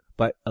good.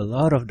 But a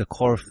lot of the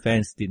core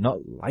fans did not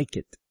like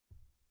it.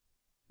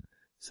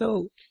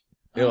 So...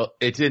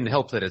 it didn't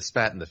help that it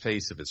spat in the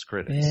face of its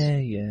critics. Yeah,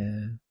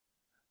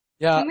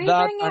 Can we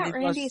that, bring out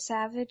Randy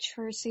Savage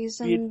for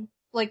season,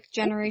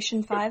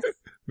 Generation 5?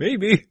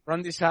 Maybe.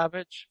 Randy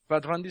Savage,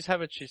 but Randy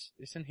Savage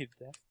isn't he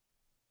there?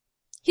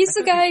 He's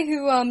the guy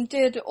who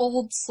did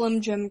old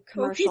Slim Jim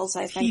commercials,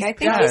 I think. I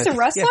think he's a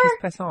wrestler? Yeah,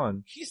 he's passed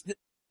on.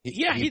 He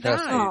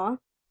died. Aw.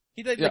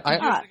 He died 2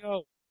 years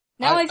ago.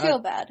 Now I feel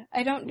bad.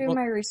 I don't do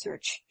my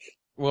research.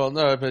 Well,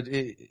 no, but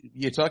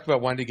you talk about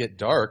wanting to get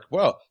dark.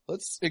 Well,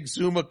 let's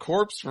exhume a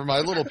corpse from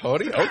My Little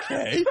Pony.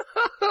 Okay.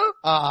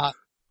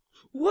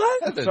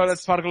 What? Heavens. So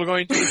let's Sparkle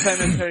going to the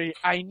cemetery.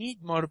 I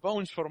need more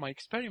bones for my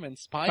experiment,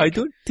 Spike. I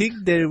don't think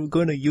they're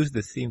going to use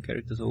the same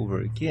characters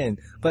over again.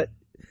 But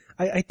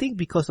I think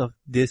because of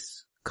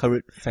this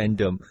current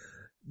fandom,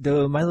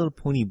 the My Little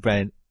Pony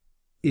brand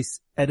is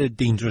at a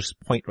dangerous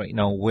point right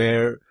now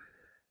where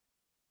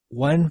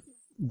one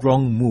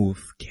wrong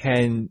move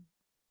can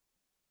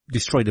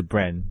destroy the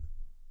brand.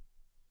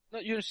 No,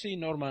 you see,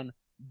 Norman,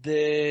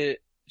 the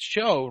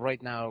show right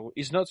now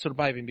is not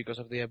surviving because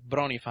of the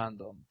brony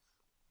fandom.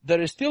 There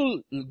is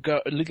still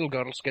little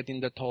girls getting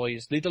the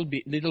toys, little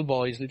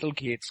boys, little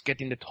kids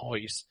getting the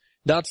toys.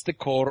 That's the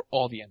core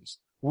audience.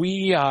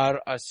 We are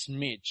a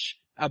smidge,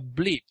 a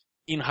blip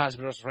in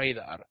Hasbro's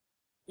radar.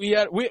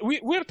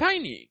 We're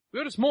tiny.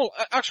 We're small.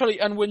 Actually,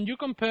 and when you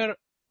compare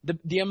the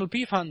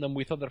MLP fandom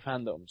with other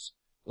fandoms,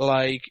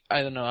 like,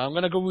 I don't know, I'm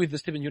gonna go with the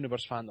Steven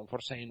Universe fandom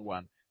for saying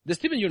one. The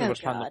Steven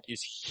Universe fandom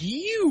is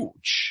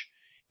huge.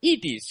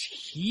 It is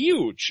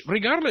huge,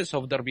 regardless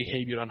of their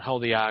behavior and how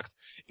they act.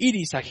 It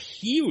is a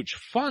huge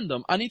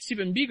fandom, and it's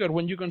even bigger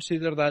when you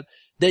consider that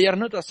they are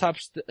not a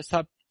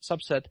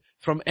subset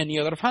from any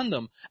other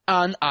fandom.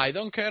 And I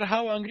don't care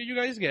how angry you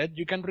guys get,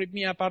 you can rip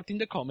me apart in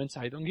the comments,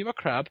 I don't give a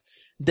crap.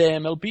 The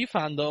MLP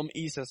fandom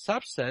is a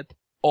subset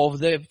of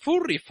the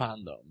furry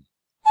fandom.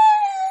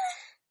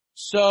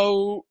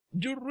 So,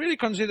 you really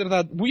consider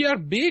that we are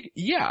big?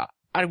 Yeah.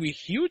 Are we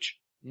huge?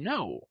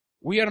 No.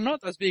 We are not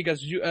as big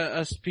as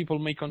as people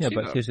may consider.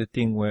 Yeah, but here's the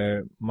thing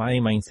where my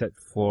mindset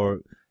for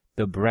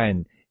the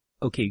brand,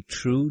 okay,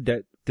 true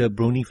that the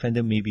brony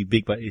fandom may be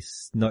big, but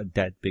it's not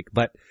that big.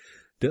 But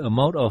the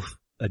amount of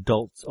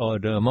adults or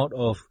the amount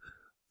of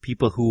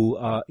people who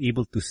are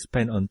able to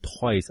spend on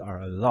toys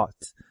are a lot.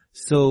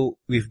 So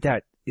with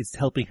that, it's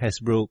helping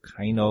Hasbro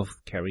kind of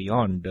carry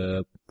on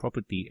the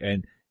property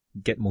and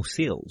get more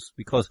sales,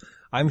 because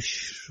I'm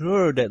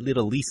sure that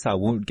little Lisa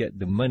won't get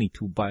the money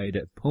to buy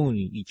that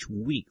pony each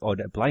week or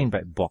that blind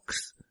bag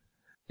box.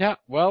 Yeah,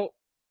 well,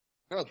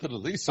 little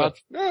Lisa.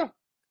 Yeah.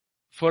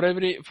 For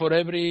every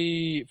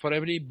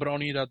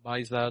brony that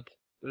buys that,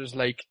 there's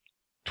like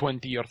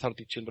 20 or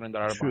 30 children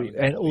that are buying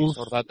and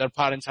also or that their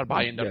parents are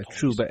buying their toys.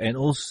 True, but and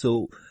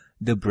also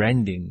the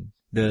branding.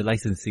 the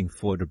licensing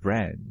for the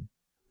brand.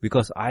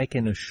 Because I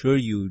can assure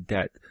you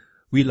that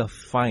Wheel of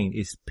Fine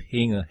is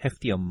paying a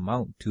hefty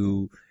amount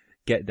to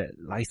get that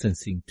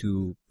licensing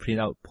to print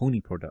out pony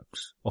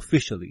products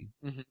officially.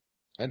 Mm-hmm.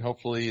 And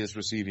hopefully is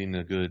receiving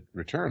a good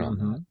return on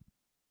that.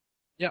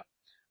 Yeah.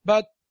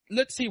 But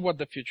let's see what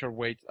the future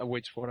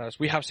awaits for us.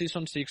 We have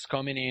season 6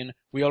 coming in.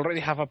 We already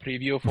have a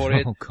preview for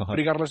it. Oh, God.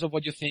 Regardless of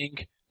what you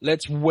think,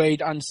 let's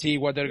wait and see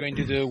what they're going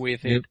to do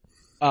with it.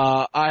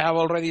 I have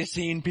already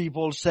seen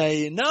people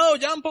say, no,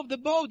 jump off the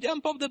boat, get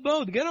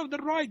off the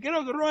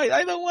ride.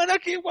 I don't want to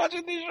keep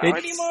watching this show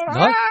anymore. It's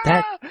not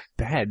that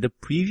bad. The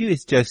preview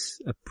is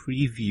just a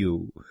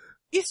preview.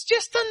 It's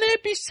just an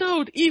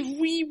episode. If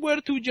we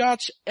were to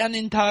judge an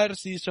entire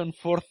season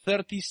for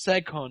 30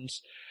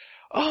 seconds,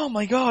 oh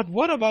my God,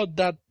 what about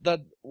that,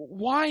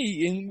 why,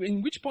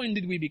 in which point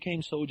did we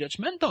become so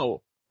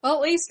judgmental? Well,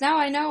 at least now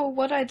I know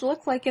what I'd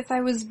look like if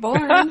I was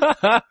born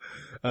without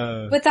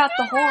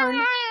the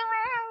horn.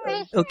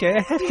 Okay,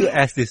 I have to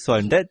ask this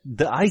one.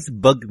 The eyes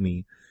bug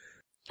me.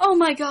 Oh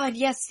my God,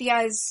 yes, the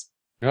eyes.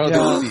 No,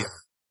 Yeah.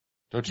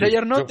 don't you? They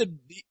are not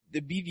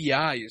the beady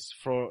eyes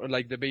for,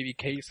 like, the baby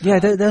case. Yeah,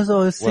 that's what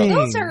I was saying.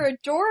 Those are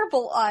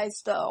adorable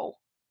eyes, though.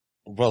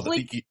 Well,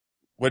 Like-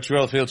 what you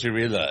all fail to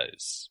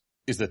realize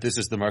is that this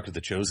is the mark of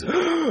the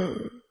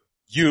chosen.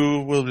 You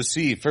will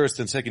receive first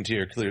and second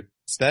tier clear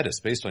status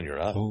based on your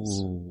eyes.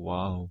 Oh,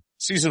 wow.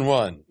 Season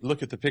 1,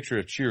 look at the picture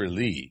of Chira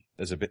Lee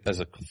as a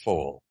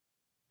foal.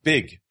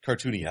 Big,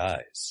 cartoony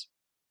eyes.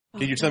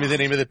 Can you tell me the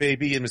name of the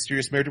baby in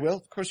Mysterious Mare-do-Well?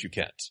 Of course you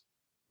can't.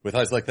 With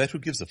eyes like that, who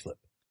gives a flip?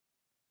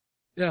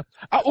 Yeah.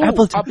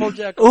 Applejack.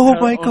 Applejack. Oh her-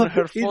 my on God,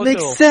 her it photo.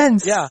 makes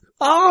sense. Yeah.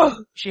 Oh!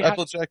 She had,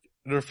 Applejack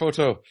in her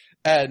photo.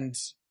 And,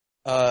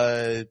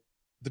 the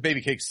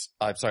baby cakes,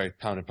 I'm sorry,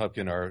 Pound and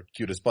Pumpkin are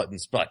cute as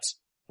buttons, but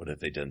what have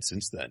they done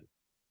since then?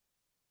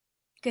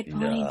 Good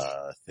point.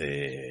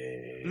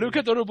 Nothing. look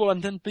adorable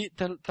and then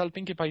tell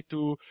Pinkie Pie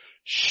to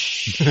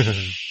shh.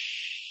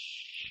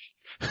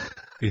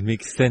 It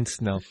makes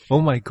sense now. Oh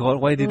my God,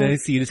 why didn't I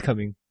see this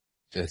coming?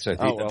 That's right.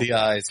 Oh, well. The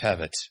eyes have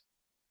it.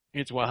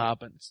 It's what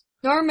happens.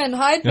 Norman,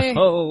 hide me.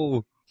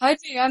 Oh, Hide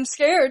me, I'm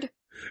scared.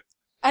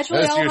 Actually,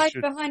 As I'll you hide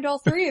should. behind all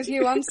three of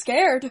you, I'm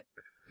scared.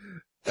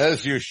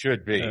 As you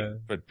should be.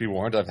 But be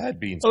warned, I've had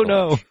beans. oh before.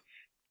 no.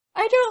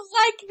 I don't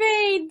like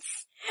beans!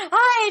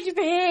 Hide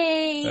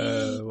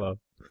me! Well,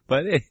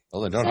 but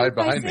Well, then don't hide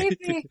behind me.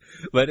 Save me.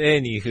 but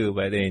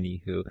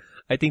anywho,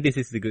 I think this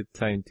is the good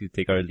time to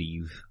take our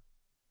leave.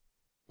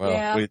 Well,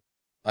 Yeah.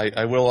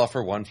 I will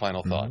offer one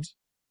final thought.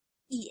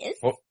 Yes.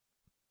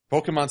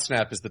 Pokemon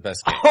Snap is the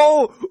best game.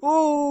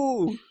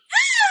 Oh,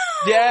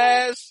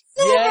 Yes.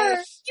 Silver,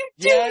 Yes. you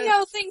do yes.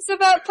 know things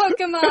about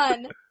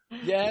Pokemon!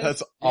 Yes.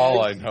 That's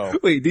all I know.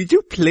 wait, did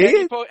you play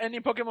it?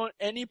 Any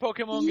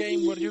Pokemon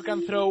game where you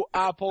can throw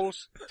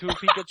apples to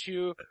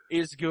Pikachu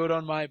is good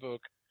on my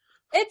book.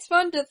 It's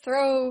fun to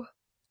throw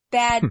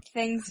bad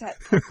things at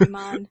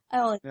Pokemon.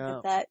 I'll admit Yeah.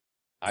 that.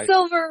 I-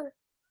 Silver,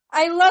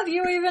 I love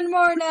you even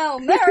more now.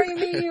 Marry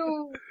me,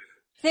 you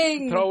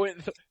thing.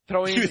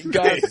 Throwing You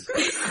gas,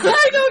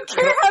 I don't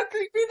care how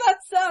creepy that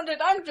sounded.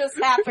 I'm just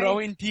happy.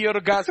 throwing tear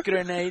gas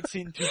grenades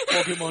into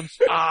Pokemon's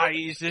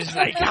eyes is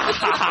like,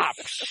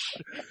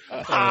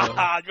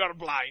 you're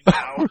blind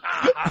now.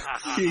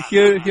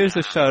 Here's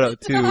a shout out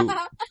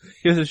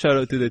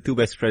to the Two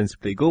Best Friends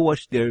play. Go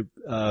watch their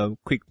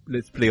quick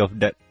let's play of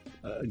that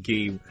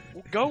game.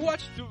 Go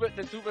watch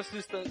the Two Best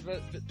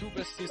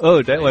Sisters.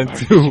 Oh, that one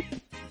too.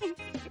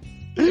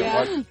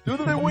 Yeah. To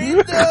the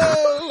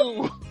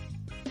window!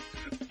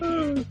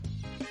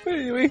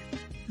 Anyway,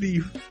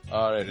 leave.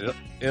 Alright,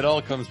 it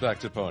all comes back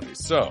to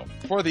ponies. So,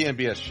 for the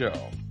MBS show,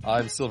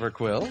 I'm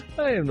Silver-Quill.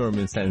 I am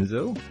Norman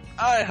Sanzo.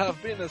 I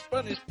have been a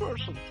Spanish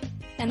person.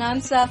 And I'm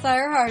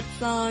Sapphire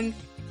Heartsong.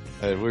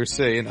 And we're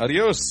saying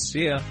adios.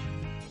 See ya.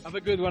 Have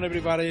a good one,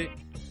 everybody.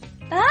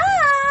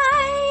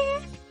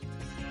 Bye!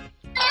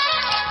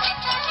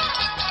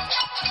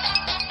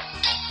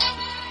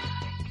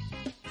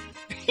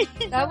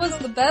 That was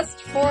the best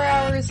 4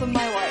 hours of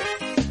my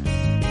life.